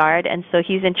in the yard, and so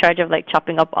he's in charge of like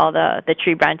chopping up all the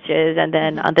tree branches. And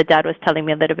then the dad was telling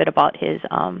me a little bit about his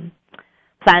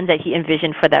plans that he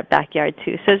envisioned for that backyard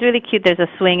too. So it's really cute. There's a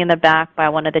swing in the back by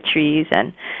one of the trees,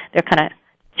 and they're kind of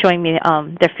showing me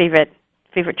their favorite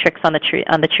tricks on the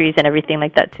trees and everything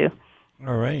like that too.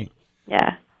 All right.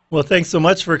 Yeah. Well, thanks so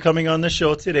much for coming on the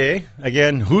show today.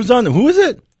 Again, who is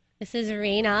it? This is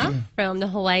Reina from the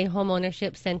Hawaii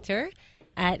Homeownership Center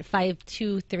at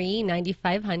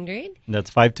 523-9500. That's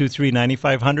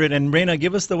 523-9500. And Reina,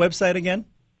 give us the website again.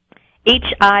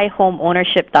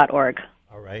 hihomeownership.org.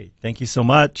 All right. Thank you so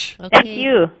much. Okay. Thank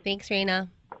you. Thanks, Reina.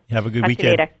 Have a good Talk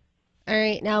weekend. To you later. All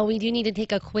right. Now, we do need to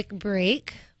take a quick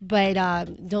break, but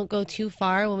don't go too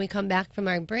far. When we come back from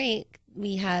our break,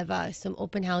 we have some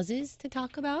open houses to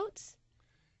talk about.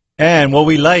 And what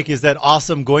we like is that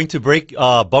awesome going to break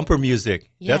bumper music.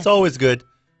 Yes. That's always good.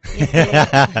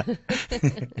 Yes,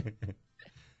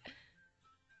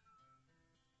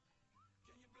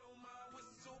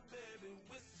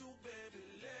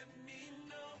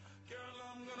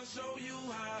 show you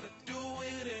how to do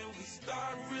it, and we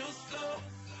start real slow.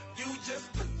 You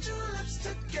just put your lips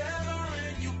together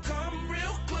and you come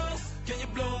real close. Can you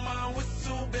blow my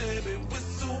whistle, baby?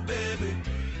 Whistle, baby.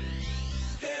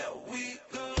 Here we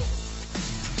go.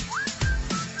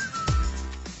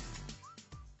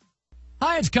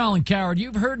 Hi, it's Colin Coward.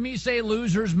 You've heard me say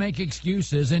losers make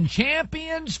excuses and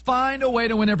champions find a way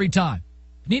to win every time.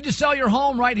 Need to sell your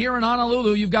home right here in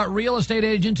Honolulu? You've got real estate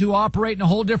agents who operate in a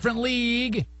whole different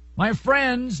league. My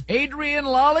friends, Adrienne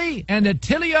Lally and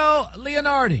Attilio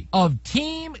Leonardi of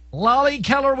Team Lally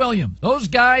Keller Williams. Those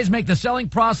guys make the selling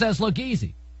process look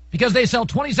easy because they sell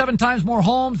 27 times more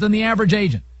homes than the average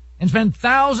agent and spend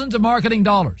thousands of marketing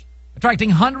dollars, attracting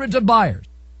hundreds of buyers.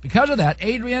 Because of that,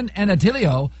 Adrienne and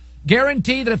Attilio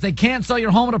guarantee that if they can't sell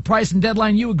your home at a price and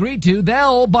deadline you agreed to,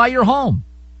 they'll buy your home.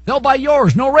 They'll buy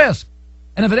yours, no risk.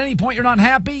 And if at any point you're not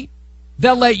happy,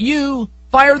 they'll let you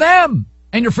fire them,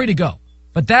 and you're free to go.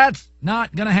 But that's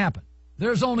not going to happen.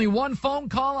 There's only one phone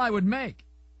call I would make.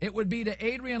 It would be to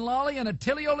Adrienne Lally and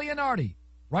Attilio Leonardi.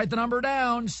 Write the number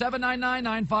down,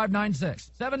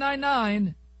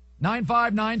 799-9596.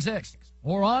 799-9596.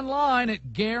 Or online at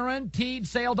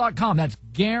guaranteedsale.com. That's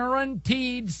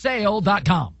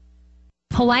guaranteedsale.com.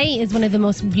 Hawaii is one of the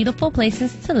most beautiful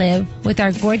places to live with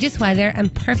our gorgeous weather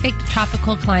and perfect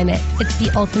tropical climate. It's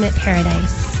the ultimate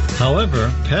paradise.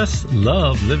 However, pests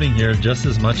love living here just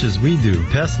as much as we do.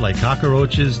 Pests like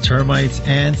cockroaches, termites,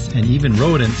 ants, and even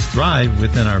rodents thrive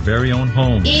within our very own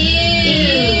homes.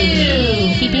 Ew!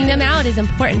 Keeping them out is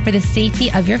important for the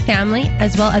safety of your family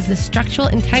as well as the structural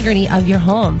integrity of your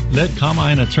home. Let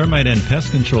Kama'aina Termite and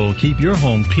Pest Control keep your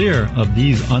home clear of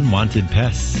these unwanted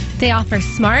pests. They offer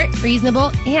smart,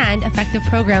 reasonable, and effective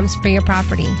programs for your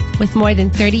property. With more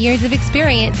than 30 years of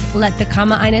experience, let the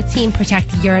Kama'aina team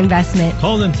protect your investment.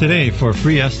 Call them today for a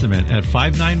free estimate at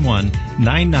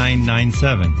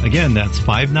 591-9997. Again, that's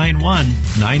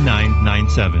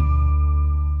 591-9997.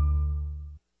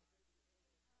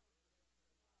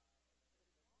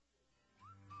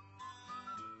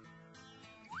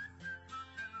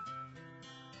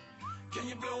 Can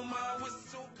you blow my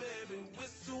whistle, baby?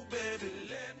 Whistle, baby.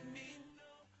 Let me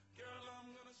know. Girl,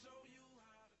 I'm gonna show you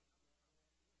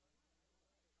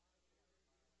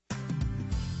how.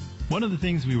 One of the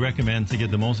things we recommend to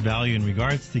get the most value in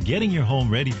regards to getting your home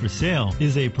ready for sale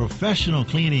is a professional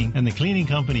cleaning, and the cleaning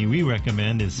company we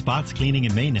recommend is Spots Cleaning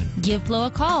and Maintenance. Give Flo a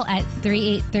call at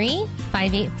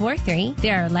 383-5843.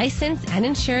 They are licensed and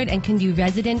insured and can do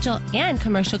residential and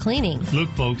commercial cleaning. Look,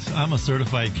 folks, I'm a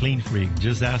certified clean freak.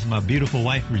 Just ask my beautiful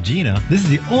wife, Regina. This is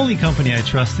the only company I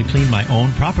trust to clean my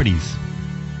own properties.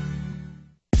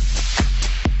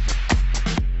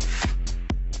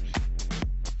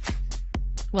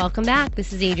 Welcome back.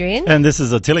 This is Adrienne. And this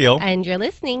is Attilio. And you're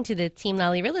listening to the Team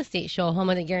Lally Real Estate Show, home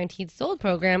of the Guaranteed Sold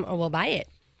program, or we'll buy it.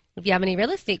 If you have any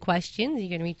real estate questions, you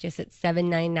can reach us at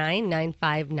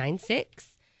 799-9596.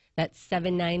 That's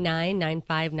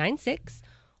 799-9596.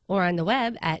 Or on the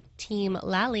web at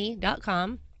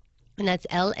teamlally.com. And that's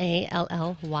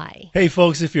Lally. Hey,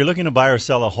 folks, if you're looking to buy or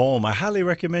sell a home, I highly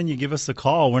recommend you give us a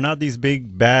call. We're not these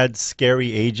big, bad,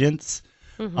 scary agents.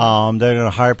 Mm-hmm. They're going to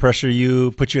higher pressure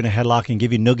you, put you in a headlock, and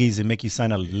give you noogies and make you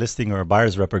sign a listing or a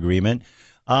buyer's rep agreement.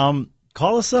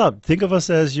 Call us up. Think of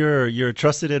us as your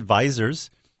trusted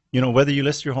advisors. You know, whether you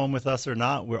list your home with us or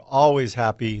not, we're always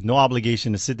happy, no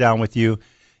obligation to sit down with you.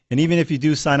 And even if you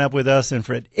do sign up with us and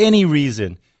for any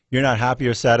reason you're not happy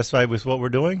or satisfied with what we're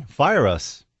doing, fire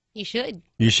us. You should.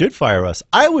 You should fire us.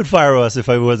 I would fire us if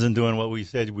I wasn't doing what we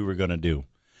said we were going to do.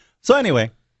 So anyway.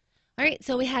 All right,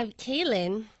 so we have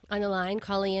Kaylin on the line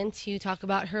calling in to talk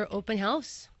about her open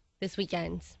house this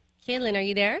weekend. Kaylin, are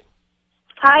you there?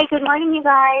 Hi, good morning, you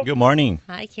guys. Good morning.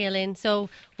 Hi, Kaylin. So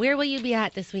where will you be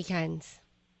at this weekend?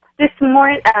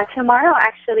 Tomorrow,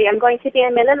 actually, I'm going to be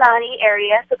in Mililani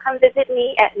area, so come visit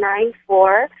me at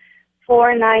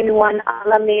 94491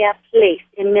 Alamea Place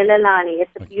in Mililani.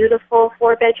 It's a beautiful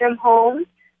 4-bedroom home,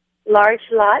 large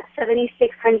lot,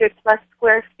 7,600 plus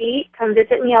square feet. Come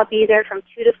visit me. I'll be there from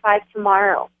 2 to 5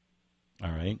 tomorrow. All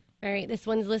right. All right. This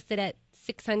one's listed at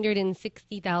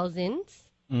 $660,000.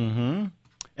 Mm-hmm.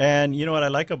 And you know what I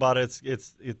like about it?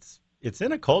 It's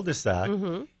in a cul-de-sac,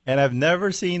 Mm-hmm. and I've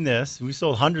never seen this. We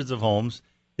sold hundreds of homes.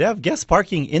 They have guest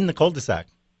parking in the cul-de-sac.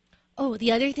 Oh,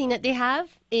 the other thing that they have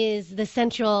is the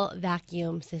central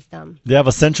vacuum system. They have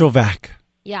a central vac.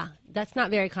 Yeah, that's not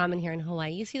very common here in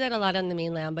Hawaii. You see that a lot on the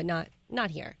mainland, but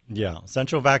not here. Yeah,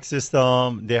 central vac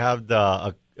system. They have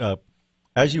the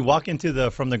as you walk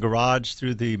from the garage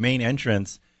through the main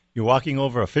entrance, you're walking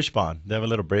over a fish pond. They have a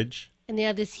little bridge. And they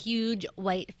have this huge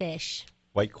white fish.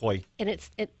 White koi. And it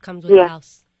comes with the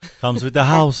house. Comes with the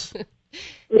house.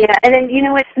 Yeah, and then you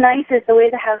know what's nice is the way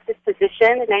the house is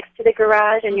positioned next to the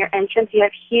garage and your entrance. You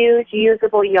have huge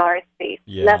usable yard space,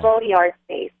 level yard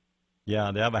space.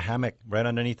 Yeah, they have a hammock right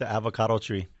underneath the avocado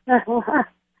tree.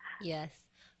 Yes.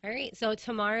 All right. So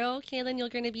tomorrow, Kaylin, you're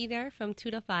going to be there from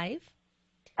 2 to 5.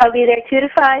 I'll be there 2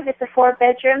 to 5. It's a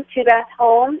 4-bedroom, 2-bath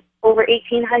home, over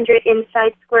 1,800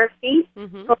 inside square feet.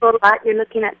 Total lot, you're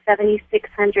looking at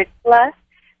 7,600 plus,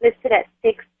 listed at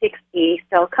 660.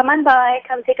 So come on by,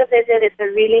 come take a visit. It's a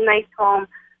really nice home,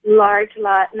 large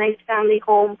lot, nice family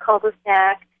home,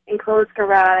 cul-de-sac, enclosed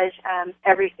garage,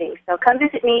 everything. So come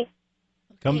visit me.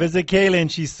 Come visit Kaylin.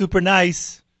 She's super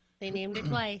nice. They named her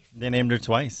twice. They named her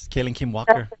twice. Kaylin Kim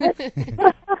Walker.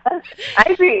 I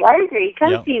agree.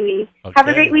 Come see me. Okay. Have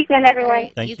a great weekend, everyone.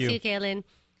 Right, Thank you. You too, Kaylin. All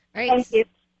right. Thank you.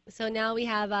 So now we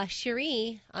have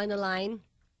Cherie on the line.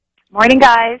 Morning,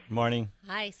 guys. Morning.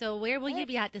 Hi. So where will you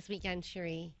be at this weekend,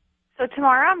 Cherie? So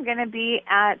tomorrow I'm going to be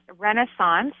at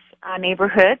Renaissance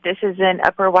neighborhood. This is in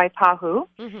Upper Waipahu.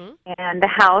 And the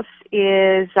house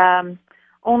is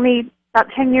only about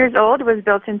 10 years old. It was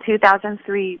built in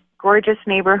 2003. Gorgeous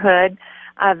neighborhood,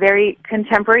 very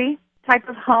contemporary type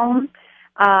of home.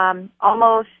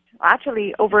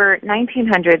 Actually over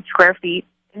 1,900 square feet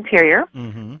interior,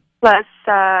 plus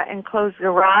enclosed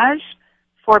garage,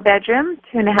 4-bedroom,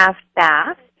 2.5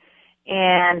 bath,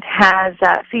 and has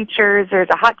features. There's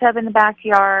a hot tub in the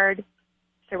backyard,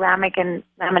 ceramic and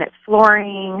laminate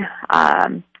flooring,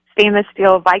 stainless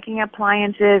steel Viking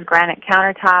appliances, granite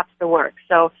countertops, the works.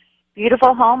 So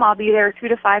beautiful home. I'll be there 2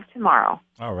 to 5 tomorrow.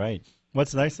 All right.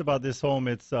 What's nice about this home,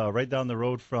 it's right down the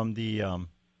road from the... From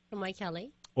Waikele.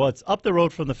 Well, it's up the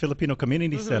road from the Filipino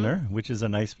Community Center, which is a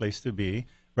nice place to be.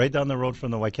 Right down the road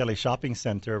from the Waikele Shopping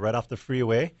Center, right off the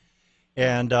freeway.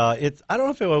 And it's, I don't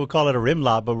know if I would call it a rim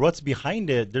lot, but what's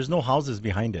behind it, there's no houses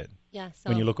behind it. Yeah. So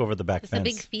when you look over the back it's fence.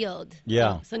 It's a big field.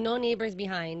 Yeah. So no neighbors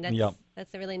behind.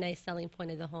 That's a really nice selling point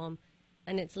of the home.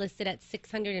 And it's listed at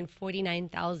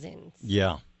 $649,000.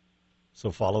 Yeah. So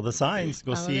follow the signs.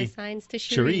 Go see the signs to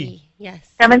Cherie.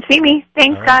 Yes. Come and see me.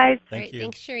 Thanks, guys. Thank you.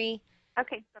 Thanks, Cherie.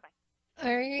 Okay. Bye-bye.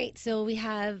 All right. So we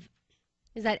have,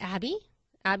 is that Abby?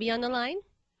 Abby on the line?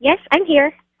 Yes, I'm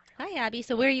here. Hi, Abby.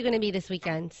 So where are you going to be this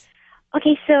weekend?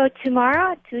 Okay, so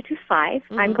tomorrow, 2 to 5,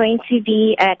 I'm going to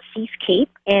be at Seascape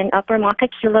in Upper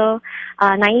Makakilo,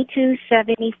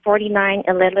 927049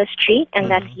 Iloilo Street,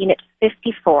 and that's Unit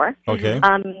 54. Okay.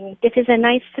 This is a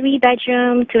nice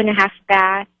 3-bedroom, 2.5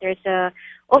 bath. There's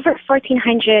over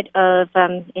 1,400 of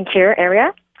interior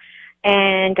area,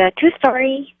 and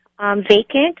 2-story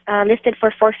vacant, listed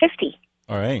for $450.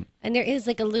 All right. And there is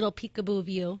like a little peekaboo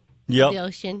view Yep. of the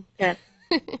ocean. Yeah.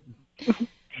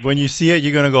 When you see it,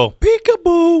 you're going to go,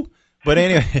 peekaboo. But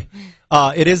anyway,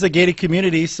 it is a gated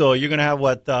community, so you're going to have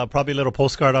probably a little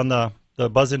postcard on the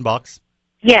buzz-in box.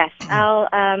 Yes, I'll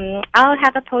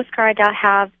have a postcard. I'll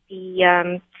have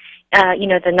the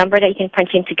the number that you can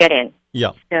punch in to get in.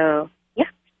 Yeah. So yeah,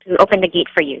 to open the gate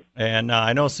for you. And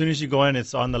I know as soon as you go in,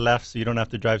 it's on the left, so you don't have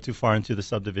to drive too far into the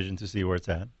subdivision to see where it's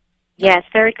at. Yes,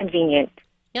 very convenient.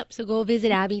 Yep. So go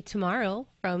visit Abby tomorrow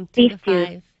from 2 to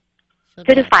 5.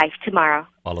 2 to 5 tomorrow.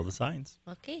 Follow the signs.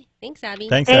 Okay. Thanks, Abby.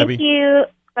 Thanks, Abby. Thank you.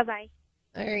 Bye-bye.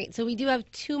 All right. So we do have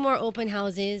 2 more open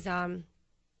houses to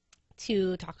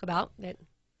talk about that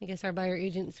I guess our buyer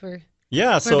agents were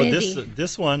So busy.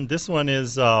 this one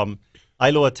is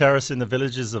Iloa Terrace in the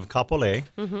Villages of Kapolei.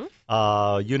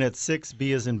 Unit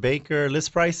 6B is in Baker.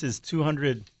 List price is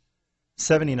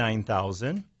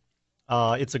 $279,000.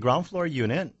 It's a ground floor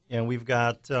unit, and we've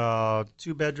got 2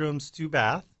 bedrooms, 2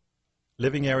 bath.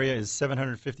 Living area is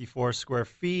 754 square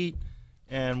feet.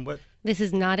 And what? This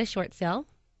is not a short sale.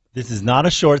 This is not a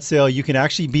short sale. You can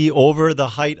actually be over the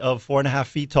height of 4.5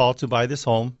 feet tall to buy this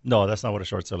home. No, that's not what a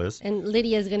short sale is. And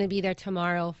Lydia is going to be there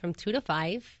tomorrow from 2 to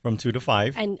 5. From 2 to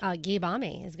 5. And Gabe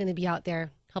Ame is going to be out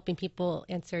there helping people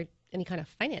answer any kind of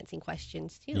financing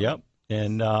questions, too. Yep.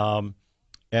 And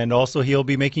also he'll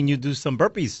be making you do some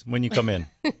burpees when you come in.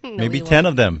 No, Maybe 10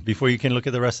 of them before you can look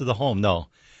at the rest of the home. No.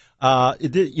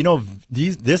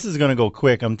 This is going to go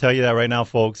quick. I'm telling you that right now,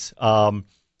 folks.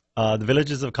 The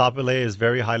Villages of Kapolei is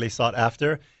very highly sought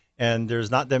after, and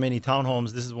there's not that many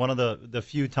townhomes. This is one of the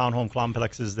few townhome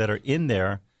complexes that are in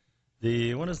there.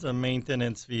 What is the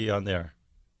maintenance fee on there?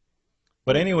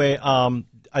 But anyway,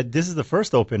 this is the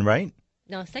first open, right?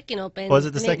 No, second open. Was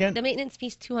it the second? The maintenance fee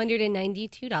is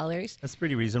 $292. That's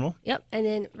pretty reasonable. Yep. And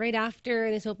then right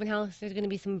after this open house, there's going to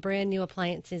be some brand new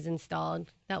appliances installed.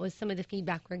 That was some of the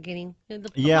feedback we're getting. The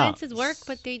appliances work,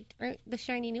 but they aren't the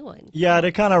shiny new ones. Yeah,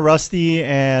 they're kind of rusty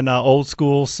and old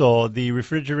school. So the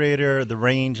refrigerator, the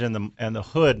range, and the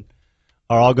hood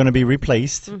are all going to be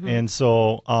replaced. And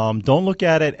so don't look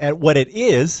at it at what it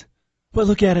is, but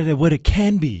look at it at what it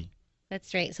can be.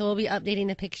 That's right. So we'll be updating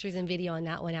the pictures and video on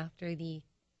that one after the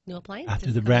new appliance.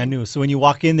 After the brand new. So when you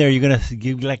walk in there, you're going to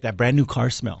give like that brand new car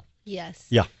smell. Yes.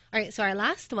 Yeah. All right. So our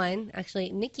last one,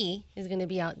 actually, Nikki is going to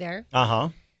be out there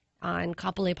on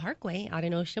Kapolei Parkway out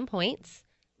in Ocean Points,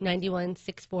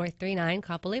 916439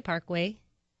 Kapolei Parkway.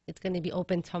 It's going to be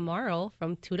open tomorrow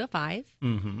from 2 to 5.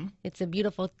 It's a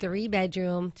beautiful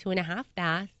 3-bedroom, 2.5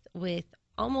 bath with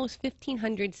almost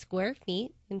 1,500 square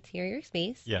feet interior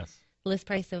space. Yes. List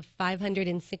price of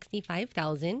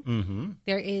 $565,000.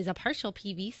 There is a partial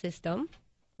PV system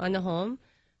on the home.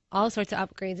 All sorts of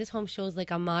upgrades. This home shows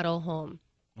like a model home.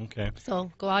 Okay.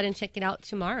 So go out and check it out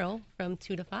tomorrow from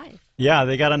 2 to 5. Yeah,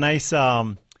 they got a nice.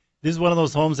 This is one of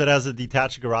those homes that has a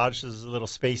detached garage. There's a little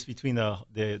space between the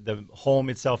home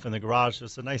itself and the garage. So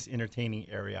it's a nice entertaining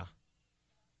area.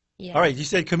 Yeah. All right, you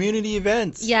said community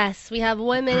events. Yes, we have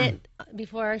 1 minute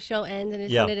before our show ends, and I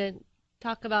just wanted to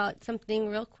talk about something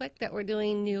real quick that we're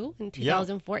doing new in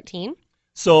 2014.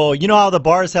 So you know how the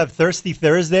bars have Thirsty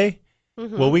Thursday?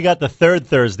 Well, we got the third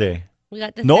Thursday. We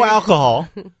got the no alcohol.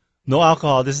 No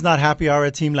alcohol. This is not happy hour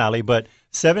at Team Lally, but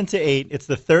 7 to 8. It's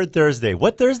the third Thursday.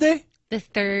 What Thursday? The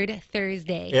third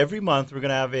Thursday. Every month we're going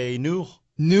to have a new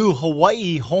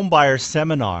Hawaii homebuyer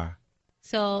seminar.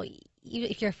 So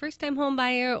if you're a first-time home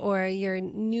buyer or you're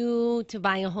new to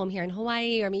buying a home here in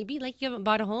Hawaii, or maybe like you haven't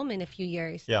bought a home in a few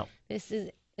years, this is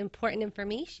important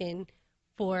information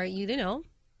for you to know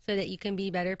so that you can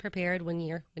be better prepared when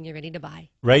you're ready to buy.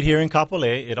 Right here in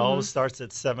Kapolei, it always starts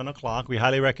at 7 o'clock. We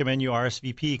highly recommend you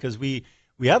RSVP because we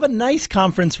have a nice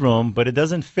conference room, but it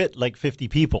doesn't fit like 50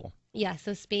 people. Yeah,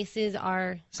 so spaces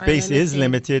are limited. Is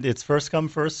limited. It's first come,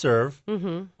 first serve.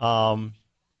 We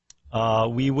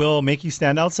will make you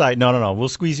stand outside. No. We'll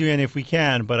squeeze you in if we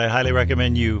can, but I highly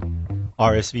recommend you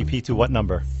RSVP to what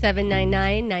number?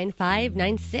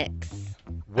 799-9596.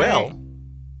 Well,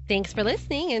 thanks for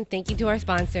listening, and thank you to our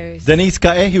sponsors. Denise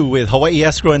Kaehu with Hawaii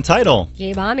Escrow and Title.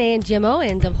 Gabe Ame and Jim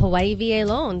Owens of Hawaii VA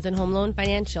Loans and Home Loan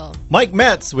Financial. Mike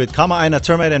Metz with Kama'aina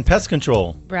Termite and Pest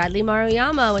Control. Bradley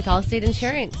Maruyama with Allstate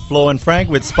Insurance. Flo and Frank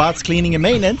with Spots Cleaning and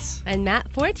Maintenance. And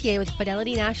Matt Fortier with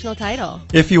Fidelity National Title.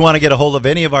 If you want to get a hold of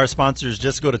any of our sponsors,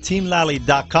 just go to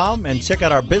teamlally.com and check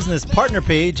out our business partner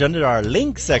page under our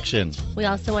link section. We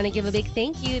also want to give a big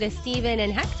thank you to Steven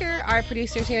and Hector, our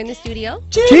producers here in the studio.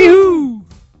 Chee-hoo!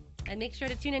 And make sure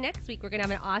to tune in next week. We're going to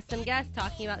have an awesome guest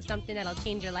talking about something that'll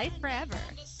change your life forever.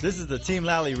 This is the Team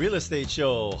Lally Real Estate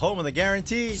Show, home of the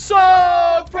guarantee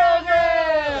sold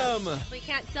program. If we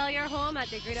can't sell your home at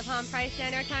the agreed upon price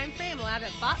and or time frame, we'll have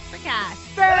it bought for cash.